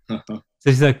 So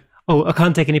she's like, oh, I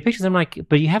can't take any pictures. I'm like,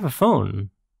 but you have a phone.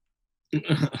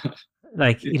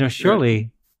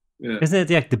 Surely. Yeah.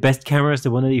 Isn't it the best camera is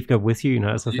the one that you've got with you?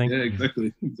 That sort of thing. Yeah,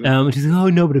 exactly. She's like, oh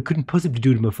no, but I couldn't possibly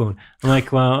do it on my phone. I'm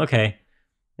like, well, okay.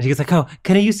 And she goes like, oh,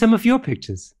 can I use some of your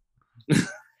pictures?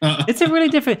 It's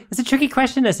a tricky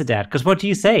question as a dad, because what do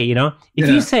you say? If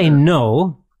you say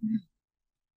no,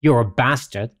 you're a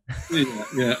bastard.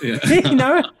 Yeah.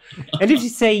 And if you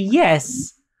say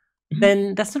yes,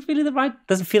 then that's not really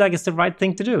doesn't feel like it's the right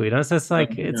thing to do. So it's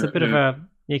it's a bit of a,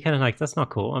 you're kind of that's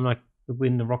not cool. I'm like, we're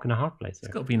in a rock and a hard place.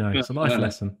 It's got to be no. It's a life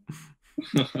lesson.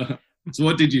 So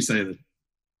what did you say then?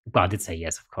 Well, I did say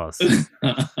yes, of course.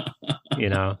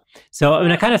 So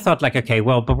I kind of thought okay,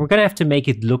 well, but we're gonna have to make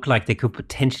it look like they could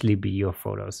potentially be your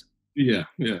photos. Yeah.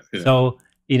 So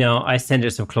I sent her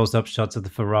some close-up shots of the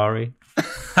Ferrari.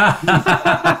 The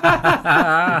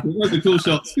cool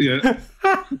shots, yeah.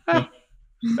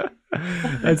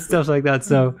 And stuff like that.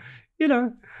 So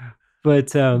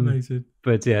but amazing.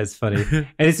 But yeah, it's funny, and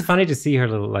it's funny to see her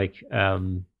little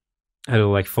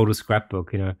photo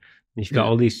scrapbook. And you've got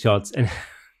all these shots, and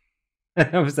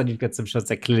all of a sudden you've got some shots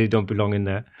that clearly don't belong in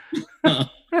there. And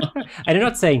I'm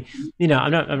not saying,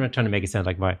 I'm not trying to make it sound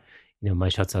like my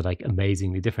shots are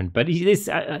amazingly different, but it is.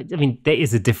 I mean, there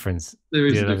is a difference. There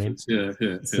is a difference. Yeah.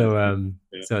 So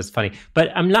so it's funny, but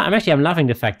I'm laughing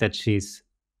the fact that she's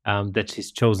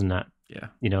chosen that. Yeah.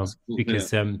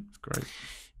 Because it's great.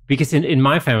 Because in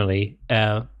my family,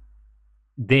 there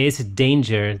is a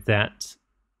danger that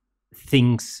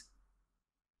things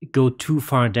go too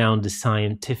far down the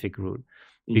scientific route.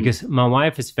 Because my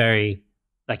wife is very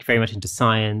much into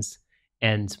science,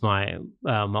 and my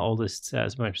oldest,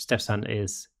 my stepson,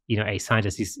 is a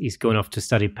scientist. He's going off to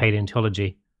study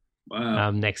paleontology.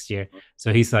 Wow. Next year.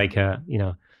 So he's a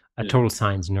total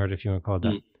science nerd, if you want to call it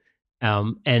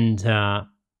that.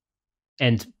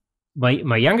 And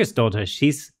my youngest daughter,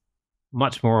 she's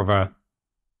much more of a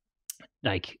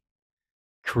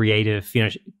creative.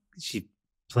 She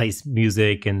plays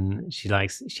music, and she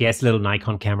has a little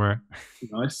Nikon camera.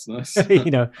 Nice. She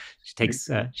takes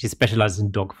she specializes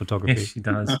in dog photography. Yes, she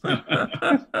does.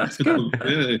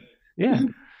 Yeah.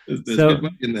 There's good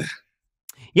work in there.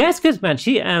 Yeah, it's good, man.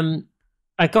 She I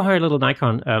got her a little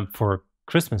Nikon for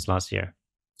Christmas last year.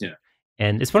 Yeah.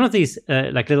 And it's one of these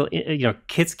little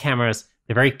kids cameras.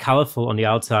 They're very colorful on the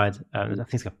outside. I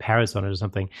think it's got Paris on it or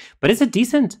something. But it's a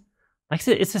decent,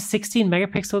 it's a 16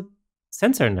 megapixel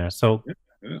sensor in there. So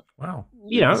wow.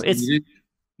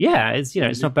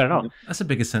 It's not bad at all. That's a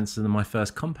bigger sensor than my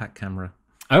first compact camera.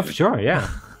 Oh, for sure, yeah.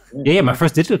 Yeah. My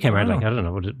first digital camera, like, I don't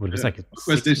know what it was like. My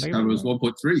first digital camera was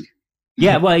 1.3.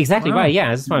 Yeah, well, exactly right. Yeah,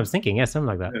 that's what I was thinking. Yeah, something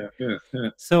like that. Yeah.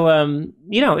 So,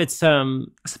 it's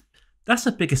that's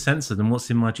a bigger sensor than what's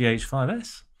in my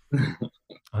GH5S.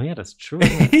 Oh yeah, that's true.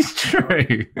 It's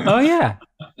true. Oh yeah.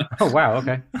 Oh wow.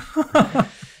 Okay.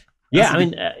 Yeah, I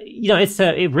mean,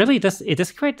 it really does. It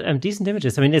does create decent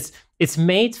images. I mean, it's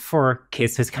made for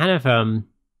kids. So it's kind of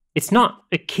it's not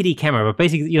a kiddie camera, but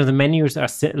basically, the menus are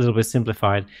a little bit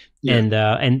simplified, and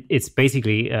it's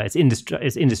basically it's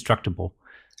indestructible.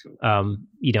 It's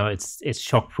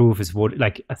shockproof. It's water,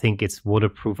 like I think it's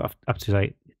waterproof up to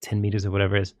like 10 meters or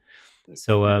whatever it is.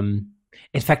 So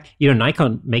in fact,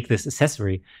 Nikon make this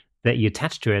accessory that you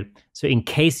attach to it. So in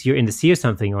case you're in the sea or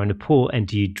something or in the pool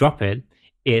and you drop it,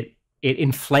 it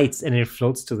inflates and it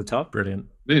floats to the top. Brilliant.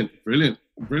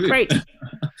 Great.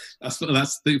 that's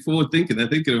forward thinking. They're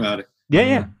thinking about it.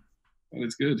 Yeah.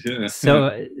 It's good. Yeah.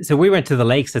 So we went to the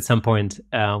lakes at some point,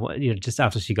 just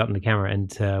after she got in the camera,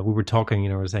 and we were talking. We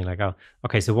were saying like, oh,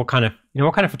 okay. So what kind of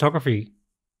photography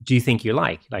do you think you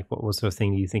like? Like, what sort of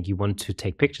thing do you think you want to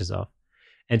take pictures of?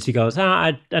 And she goes,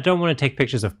 I don't want to take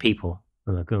pictures of people.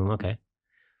 I'm like, oh, okay.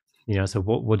 So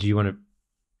what do you want to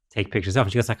take pictures of?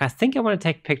 And she goes like, I think I want to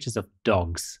take pictures of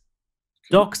dogs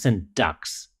and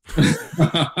ducks.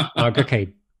 Like,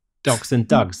 okay, dogs and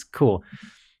ducks, cool.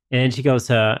 And she goes,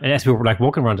 and as we were like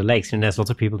walking around the lakes, and there's lots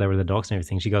of people there with the dogs and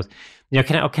everything, she goes,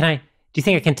 can I? Do you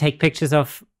think I can take pictures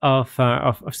of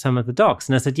some of the dogs?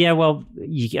 And I said, yeah, well,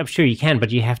 I'm sure you can, but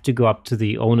you have to go up to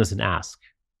the owners and ask.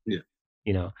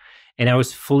 Yeah. And I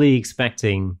was fully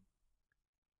expecting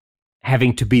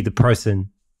having to be the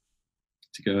person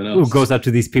to go who goes up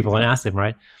to these people and ask them,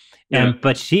 right? Yeah.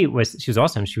 But she was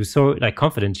awesome. She was so like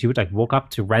confident. She would like walk up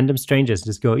to random strangers and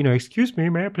just go, excuse me,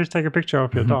 may I please take a picture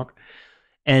of your dog?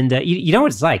 And you know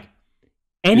what it's like?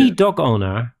 Any dog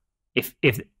owner, if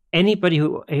anybody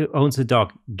who owns a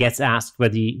dog gets asked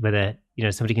whether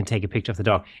somebody can take a picture of the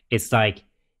dog, it's like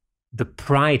the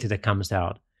pride that comes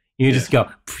out. You just go,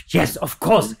 yes, of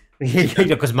course,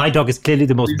 because my dog is clearly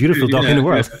the most beautiful dog in the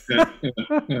world.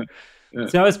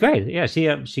 So it was great. Yeah,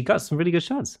 she got some really good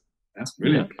shots. That's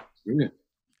brilliant. Brilliant.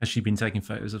 Has she been taking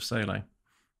photos of Solo?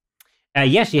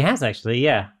 Yeah, she has actually.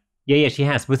 Yeah, she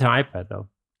has with her iPad though.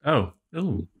 Oh.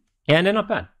 Yeah, and they're not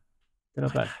bad.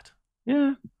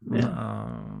 Yeah.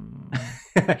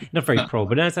 Not very pro,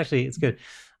 but it's good.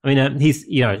 I mean, he's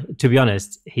to be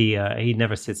honest, he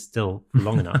never sits still for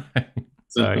long enough.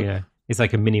 So he's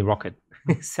like a mini rocket,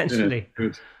 essentially. Yeah,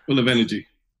 good. Full of energy.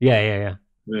 Yeah.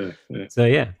 So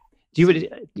yeah, do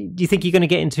you think you're going to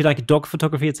get into like dog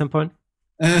photography at some point?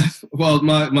 Well,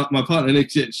 my partner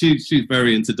Nick, she's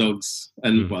very into dogs,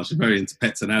 and she's very into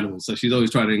pets and animals. So she's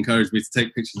always trying to encourage me to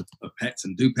take pictures of pets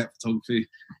and do pet photography.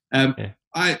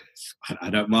 I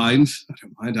don't mind.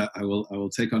 I will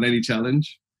take on any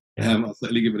challenge. I'll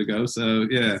certainly give it a go. So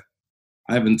yeah,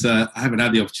 I haven't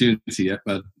had the opportunity yet,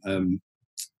 but I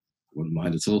wouldn't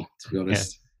mind at all, to be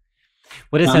honest.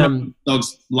 What is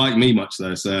dogs like me much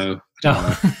though? So.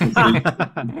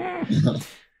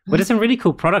 Well, there's some really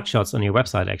cool product shots on your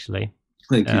website, actually.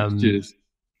 Thank you. Cheers.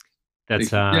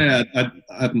 That's yeah.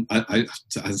 As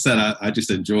I said, I just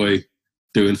enjoy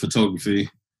doing photography,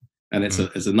 and it's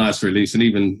a nice release. And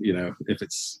even if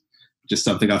it's just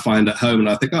something I find at home and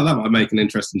I think, oh, that might make an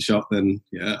interesting shot, then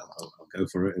I'll go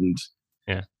for it and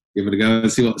give it a go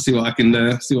and see what I can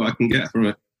get from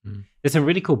it. There's some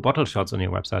really cool bottle shots on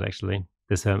your website, actually.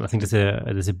 There's I think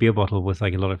there's a beer bottle with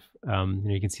like a lot of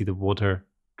you can see the water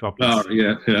droplets. Oh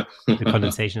yeah. The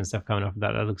condensation and stuff coming off of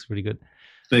that. That looks really good.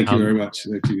 Thank you very much.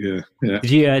 Thank you.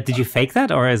 Yeah. Did you fake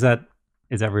that, or is that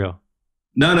real?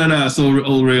 No. It's all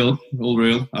real. All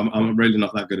real. I'm really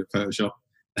not that good at Photoshop.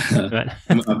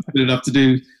 I'm good enough to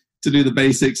do the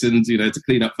basics and to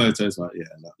clean up photos. But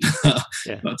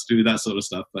not to do that sort of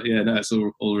stuff. But no, it's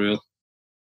all real.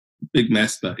 Big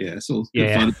mess, but it's all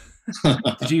good fun.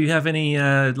 Did you have any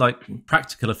like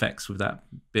practical effects with that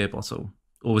beer bottle?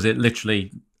 Or was it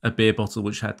literally a beer bottle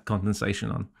which had condensation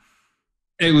on?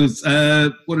 It was,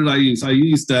 what did I use? I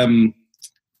used, I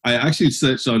actually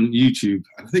searched on YouTube.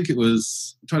 I think it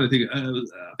was, I'm trying to think, I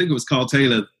think it was Carl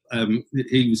Taylor.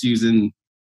 He was using, I'm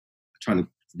trying to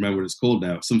remember what it's called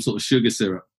now, some sort of sugar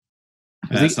syrup.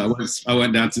 So I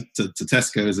went down to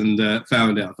Tesco's and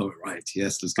found it. I thought, right,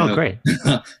 yes, let's go. Oh, great.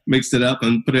 Mixed it up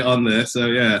and put it on there. So,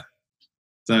 yeah.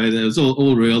 So it was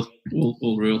all real,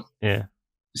 all real. Yeah.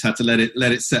 Just had to let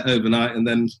it set overnight, and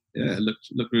then it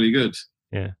looked really good.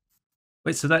 Yeah.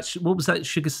 Wait, so what was that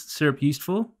sugar syrup used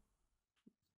for?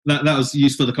 That was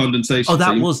used for the condensation. Oh,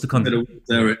 that was the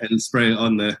condensation. And spray it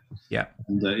on there. Yeah.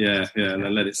 And and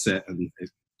then let it set, and it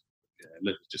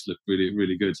just looked really,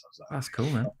 really good. So I was like, That's cool,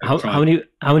 man.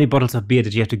 How many bottles of beer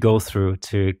did you have to go through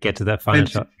to get to that final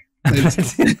shot?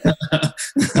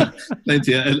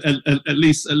 Plenty. At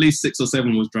least 6 or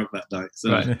 7 was drunk that night.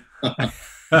 So. Right.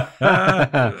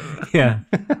 Yeah,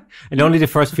 and only the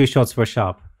first few shots were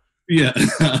sharp. Yeah,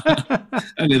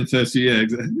 only the first few. Yeah,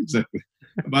 exactly.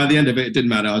 By the end of it, it didn't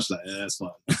matter. I was like, yeah, that's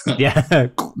fine. Yeah,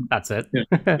 that's it.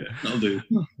 Yeah, that'll do.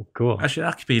 Cool. Actually,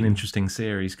 that could be an interesting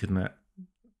series, couldn't it?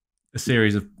 A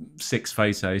series of 6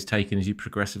 photos taken as you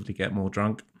progressively get more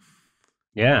drunk.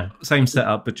 Yeah. Same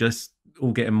setup, but just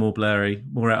all getting more blurry,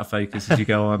 more out of focus as you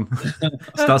go on.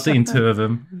 Start seeing 2 of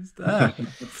them.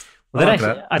 Well,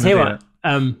 I tell you what,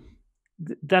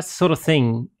 that sort of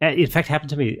thing, in fact, happened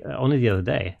to me only the other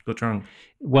day. Got drunk?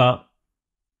 Well,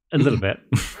 a little bit.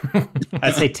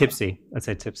 I'd say tipsy.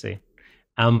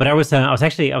 But I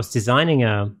was designing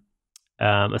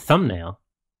a thumbnail,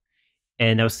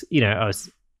 and I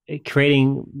was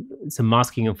creating some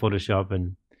masking in Photoshop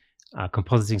and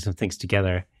compositing some things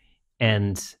together,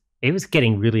 and it was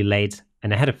getting really late,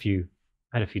 and I had a few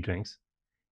drinks,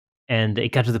 and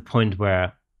it got to the point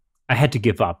where I had to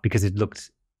give up because it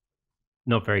looked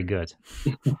not very good.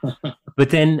 But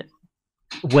then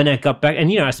when I got back,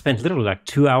 and I spent literally like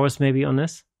 2 hours maybe on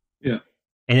this. Yeah.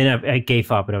 And then I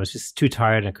gave up, and I was just too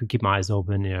tired, and I couldn't keep my eyes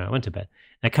open. I went to bed.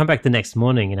 And I come back the next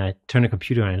morning, and I turn the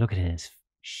computer on, and I look at it, and it's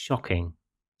shocking.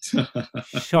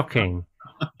 Shocking.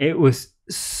 It was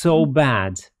so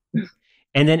bad.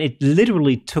 And then it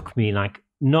literally took me like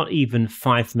not even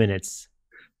 5 minutes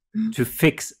to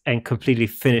fix and completely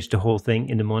finish the whole thing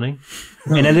in the morning.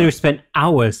 And I literally spent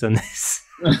hours on this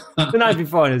the night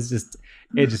before, and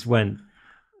it just went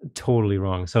totally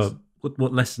wrong. So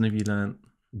what lesson have you learned?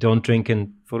 Don't drink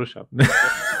in Photoshop.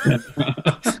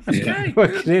 Yeah. Well,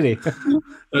 clearly.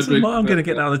 I'm going to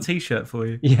get that on a t-shirt for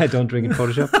you. Yeah, don't drink in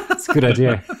Photoshop. It's a good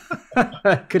idea.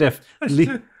 Could have.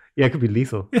 Yeah, it could be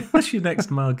lethal. Yeah, that's your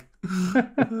next mug.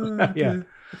 Yeah.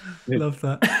 Love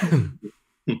that.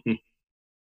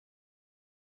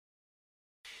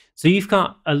 So you've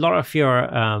got a lot of your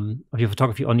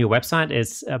photography on your website.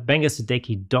 It's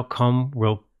gbengasodeke.com.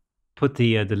 We'll put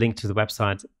the link to the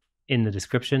website in the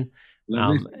description.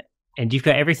 And you've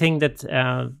got everything that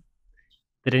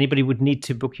anybody would need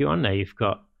to book you on there. You've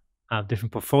got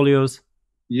different portfolios.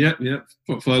 Yeah.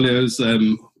 Portfolios,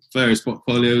 various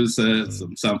portfolios,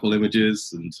 some sample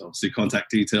images, and obviously contact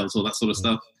details, all that sort of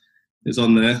stuff is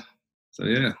on there. So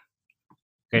yeah.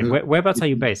 Okay, whereabouts are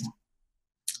you based?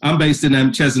 I'm based in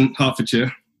Cheshunt,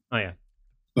 Hertfordshire. Oh yeah.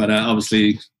 But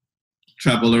obviously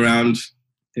travel around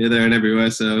here, there, and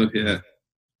everywhere. So yeah.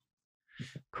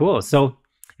 Cool. So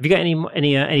have you got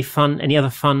any other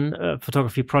fun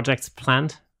photography projects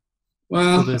planned?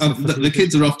 Well, the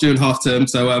kids are off during half term,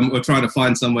 so we're trying to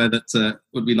find somewhere that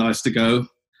would be nice to go.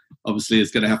 Obviously,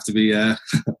 it's going to have to be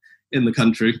in the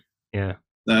country. Yeah.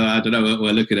 So I don't know.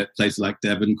 We're looking at places like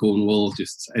Devon, Cornwall,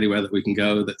 just anywhere that we can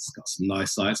go that's got some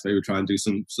nice sites. Maybe try and do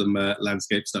some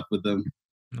landscape stuff with them.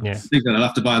 Yeah. I think that I'll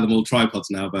have to buy them all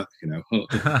tripods now, but we'll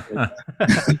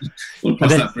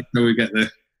cross that bridge when we get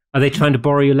there. Are they trying to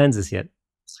borrow your lenses yet?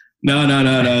 No.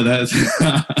 That's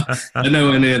they're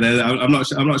nowhere near there. I'm not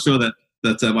sure that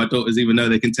my daughters even know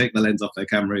they can take the lens off their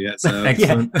camera yet. So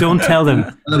yeah, don't tell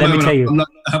them. Let me tell you. I'm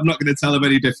not going to tell them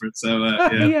any different. So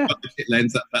yeah. Got the kit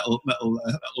lens. That'll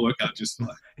work out just fine.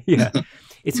 Yeah,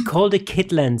 it's called a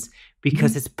kit lens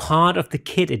because it's part of the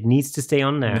kit. It needs to stay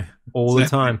on there all the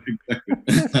time.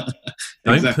 Exactly.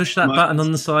 Don't push that button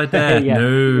on the side there. Yeah.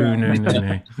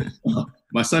 No.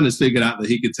 My son has figured out that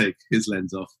he could take his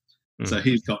lens off. So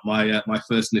he's got my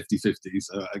first nifty 50.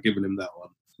 So I've given him that one.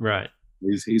 Right.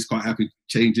 He's quite happy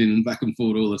changing back and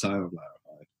forward all the time. I'm like,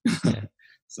 all right. Yeah.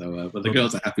 So, but the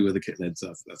girls are happy with the kit lens.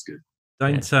 So that's good.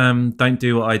 Don't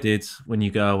do what I did when you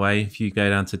go away. If you go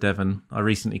down to Devon, I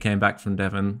recently came back from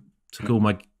Devon, took all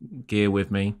my gear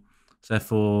with me. So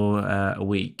for a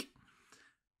week.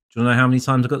 Do you want to know how many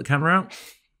times I got the camera out?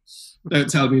 Don't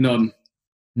tell me none.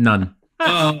 None.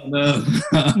 Oh no!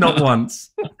 Not once.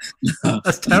 No.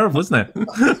 That's terrible, isn't it?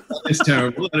 That is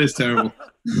terrible.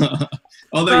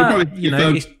 Although you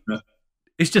probably,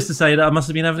 it's just to say that I must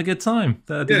have been having a good time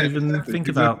that I didn't even think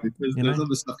about. There's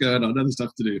other stuff going on, other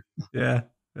stuff to do. Yeah,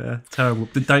 terrible.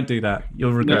 But don't do that.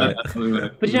 You'll regret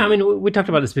it. But I mean, we talked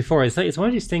about this before. It's one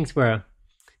of these things where,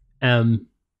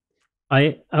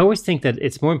 I always think that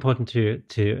it's more important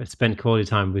to spend quality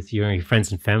time with your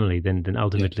friends and family than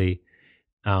ultimately.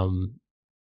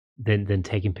 Than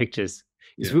taking pictures.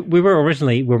 Yeah. We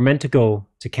were meant to go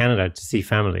to Canada to see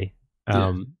family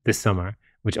this summer,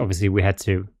 which obviously we had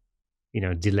to,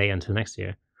 delay until next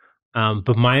year.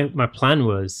 But my plan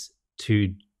was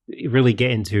to really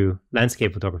get into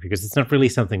landscape photography because it's not really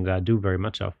something that I do very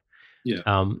much of. Yeah.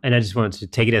 And I just wanted to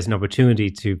take it as an opportunity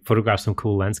to photograph some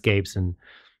cool landscapes. And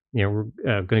we're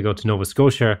going to go to Nova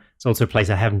Scotia. It's also a place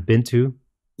I haven't been to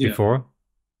before.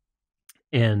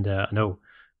 And I know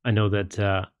that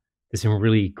there's some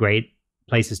really great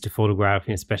places to photograph,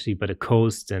 especially by the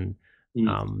coast, and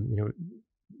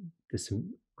there's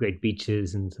some great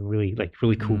beaches and some really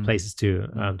cool places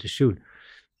to shoot.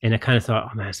 And I kind of thought,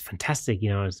 oh man, it's fantastic.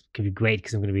 It's gonna be great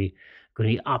because I'm gonna be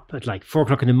up at like 4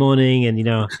 o'clock in the morning, and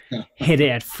hit it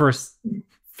at first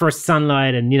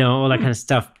sunlight, and all that kind of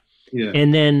stuff. Yeah.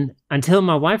 And then until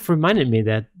my wife reminded me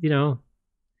that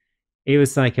it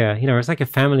was like it's like a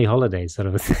family holiday sort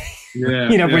of a thing.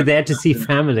 Yeah. We're there to see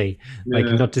family, like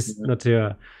not to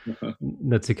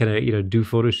kind of do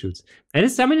photo shoots. And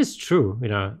it's true,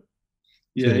 Yeah,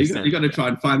 you got to try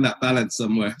and find that balance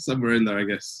somewhere in there, I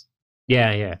guess.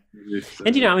 Yeah.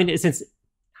 And since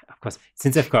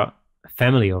I've got a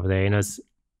family over there, in a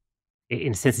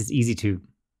sense, it's easy to.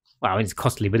 Well, it's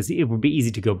costly, but it would be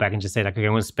easy to go back and just say, like, okay, I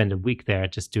want to spend a week there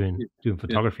just doing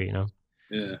photography,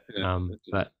 Yeah.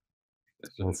 But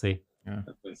we'll see. Yeah.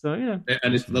 So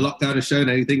and if the lockdown has shown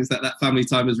anything, is that family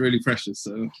time is really precious.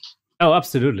 So. Oh,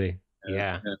 absolutely.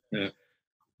 Yeah,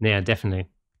 definitely.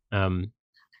 In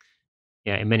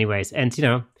many ways, and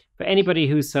for anybody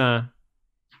who's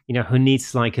who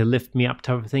needs like a lift me up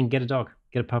type of thing, get a dog,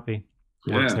 get a puppy.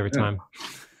 Works every time.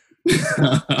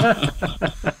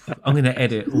 I'm going to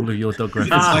edit all of your dog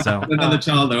references out. Another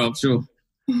child, though, I'm sure.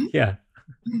 Yeah.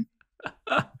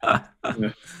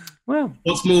 Well,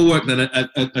 what's more work than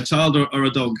a child or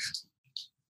a dog?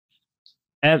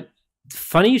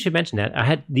 Funny you should mention that. I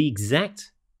had the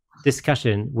exact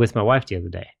discussion with my wife the other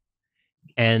day,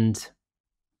 and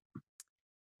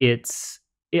it's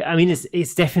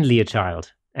definitely a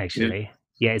child, actually.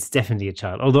 Yeah, it's definitely a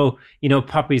child. Although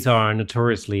puppies are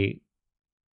notoriously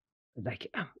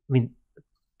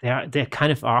they're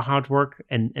kind of are hard work,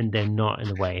 and they're not in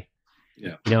a way.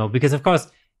 Yeah. Because of course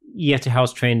you have to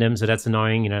house train them, so that's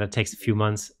annoying. That takes a few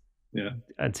months. Yeah.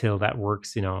 Until that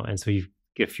works, and so you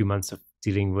get a few months of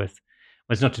dealing with.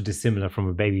 Well, it's not too dissimilar from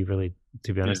a baby, really,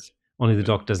 to be honest. Yeah. Only the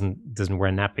dog doesn't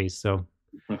wear nappies, so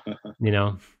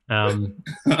yeah. That's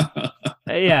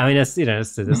that's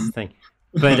the thing.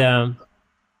 But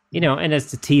and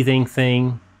it's the teething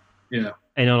thing. Yeah.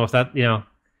 And all of that,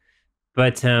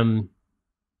 But I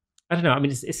don't know.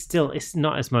 It's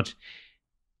not as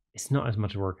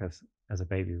much work as a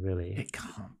baby, really. It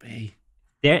can't be.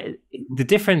 The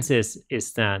difference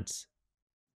is that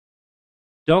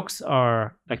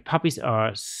puppies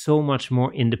are so much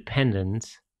more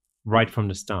independent right from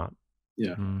the start.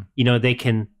 Yeah. They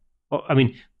can.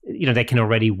 They can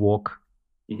already walk.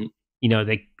 Mm-hmm.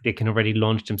 They can already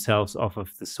launch themselves off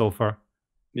of the sofa.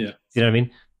 Yeah. You know what I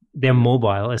mean? They're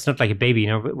mobile. It's not like a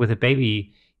baby. With a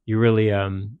baby, you really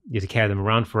you have to carry them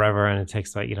around forever, and it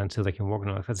takes until they can walk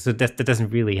and all that. So that doesn't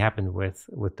really happen with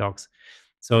dogs.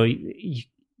 So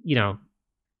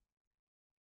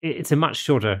it's a much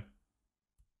shorter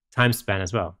time span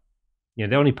as well.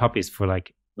 They're only puppies for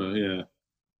the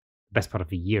best part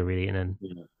of a year, really, and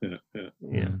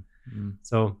then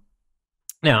So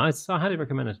I highly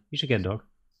recommend it. You should get a dog.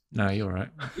 No, you're right.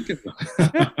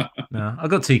 No, I've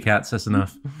got 2 cats. That's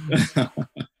enough.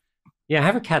 Yeah, I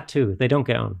have a cat too. They don't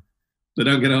get on. They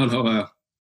don't get on. Oh wow,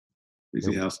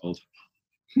 busy household.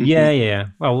 Yeah.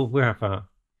 Well, we have a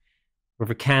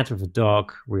cat, we have a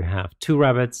dog, we have 2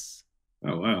 rabbits.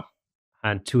 Oh wow.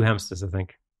 And 2 hamsters, I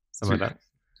think, something like that.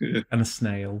 Yeah. And a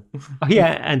snail. Oh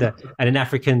yeah, and an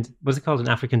African. What's it called? An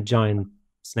African giant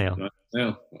snail.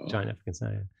 Oh. Giant African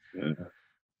snail. Yeah.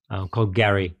 Called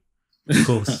Gary, of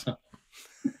course.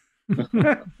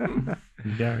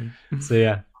 Gary. So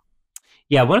yeah.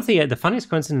 One of the funniest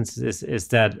coincidences is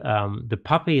that the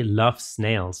puppy loves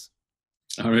snails.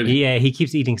 Oh, really? Yeah, he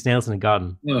keeps eating snails in the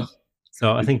garden. Oh.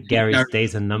 So I think Gary's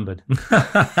days are numbered.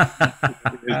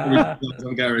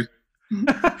 Gary.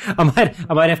 I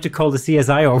might have to call the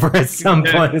CSI over at some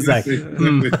point. It's like,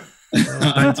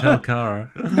 don't tell Cara.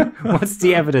 What's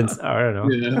the evidence? I don't know.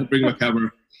 Yeah, bring my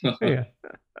camera. Yeah.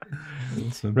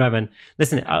 Awesome. Right, man.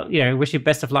 Listen, I wish you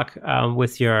best of luck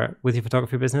with your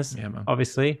photography business. Yeah, man.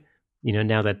 Obviously,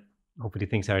 now that hopefully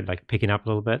things are picking up a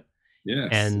little bit. Yes.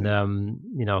 And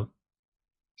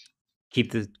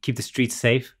keep the streets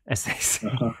safe, as they say.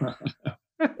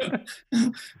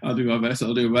 I'll do my best.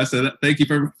 So thank you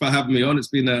for having me on. It's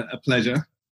been a pleasure.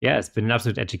 Yeah, it's been an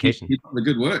absolute education. Keep up the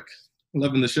good work.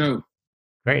 Loving the show.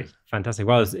 Great, fantastic.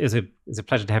 Well, it's a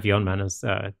pleasure to have you on, man.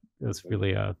 It was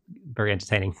really very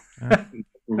entertaining. All right.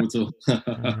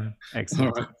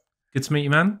 Excellent. All right. Good to meet you,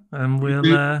 man. And we'll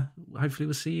hopefully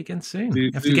we'll see you again soon. See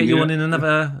you Have to soon, get you yeah. on in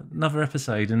another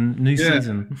episode and new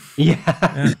season.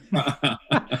 Yeah.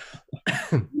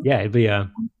 Yeah, it'd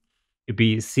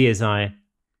be CSI.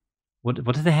 What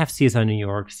did they have? CSI New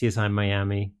York, CSI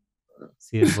Miami,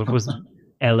 what was it?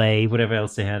 LA, whatever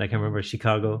else they had. I can't remember.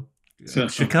 Chicago.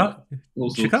 Chicago,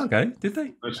 did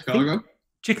they? Chicago?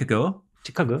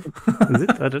 Chicago. Is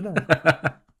it? I don't know.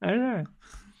 I don't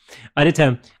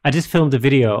know. I just filmed a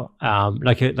video,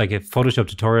 like a Photoshop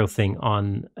tutorial thing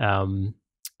on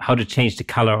how to change the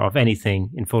color of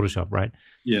anything in Photoshop, right?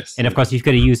 Yes. And of course, you've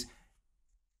got to use,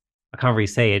 I can't really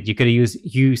say it, you've got to use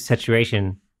hue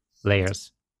saturation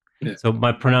layers. Yeah. So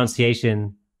my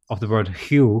pronunciation of the word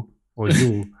hue or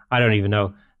hue, I don't even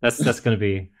know. That's gonna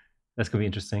be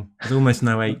interesting. There's almost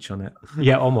no H on it.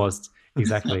 Yeah, almost.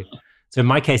 Exactly. So in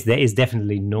my case, there is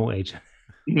definitely no H.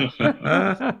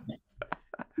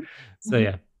 So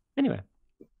yeah. Anyway,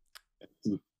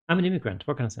 I'm an immigrant.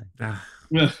 What can I say?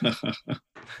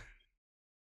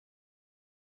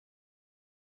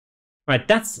 Right,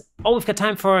 that's all we've got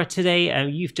time for today.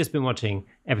 You've just been watching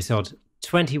episode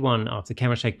 21 of the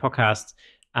Camera Shake podcast.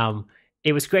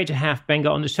 It was great to have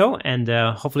Gbenga on the show, and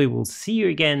hopefully we'll see you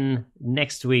again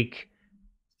next week.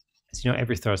 As you know,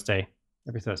 every Thursday.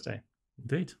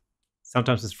 Indeed.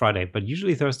 Sometimes it's Friday, but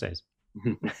usually Thursdays.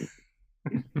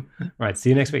 Right, see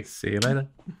you next week. See you later.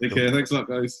 Okay, thanks a lot,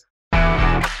 guys.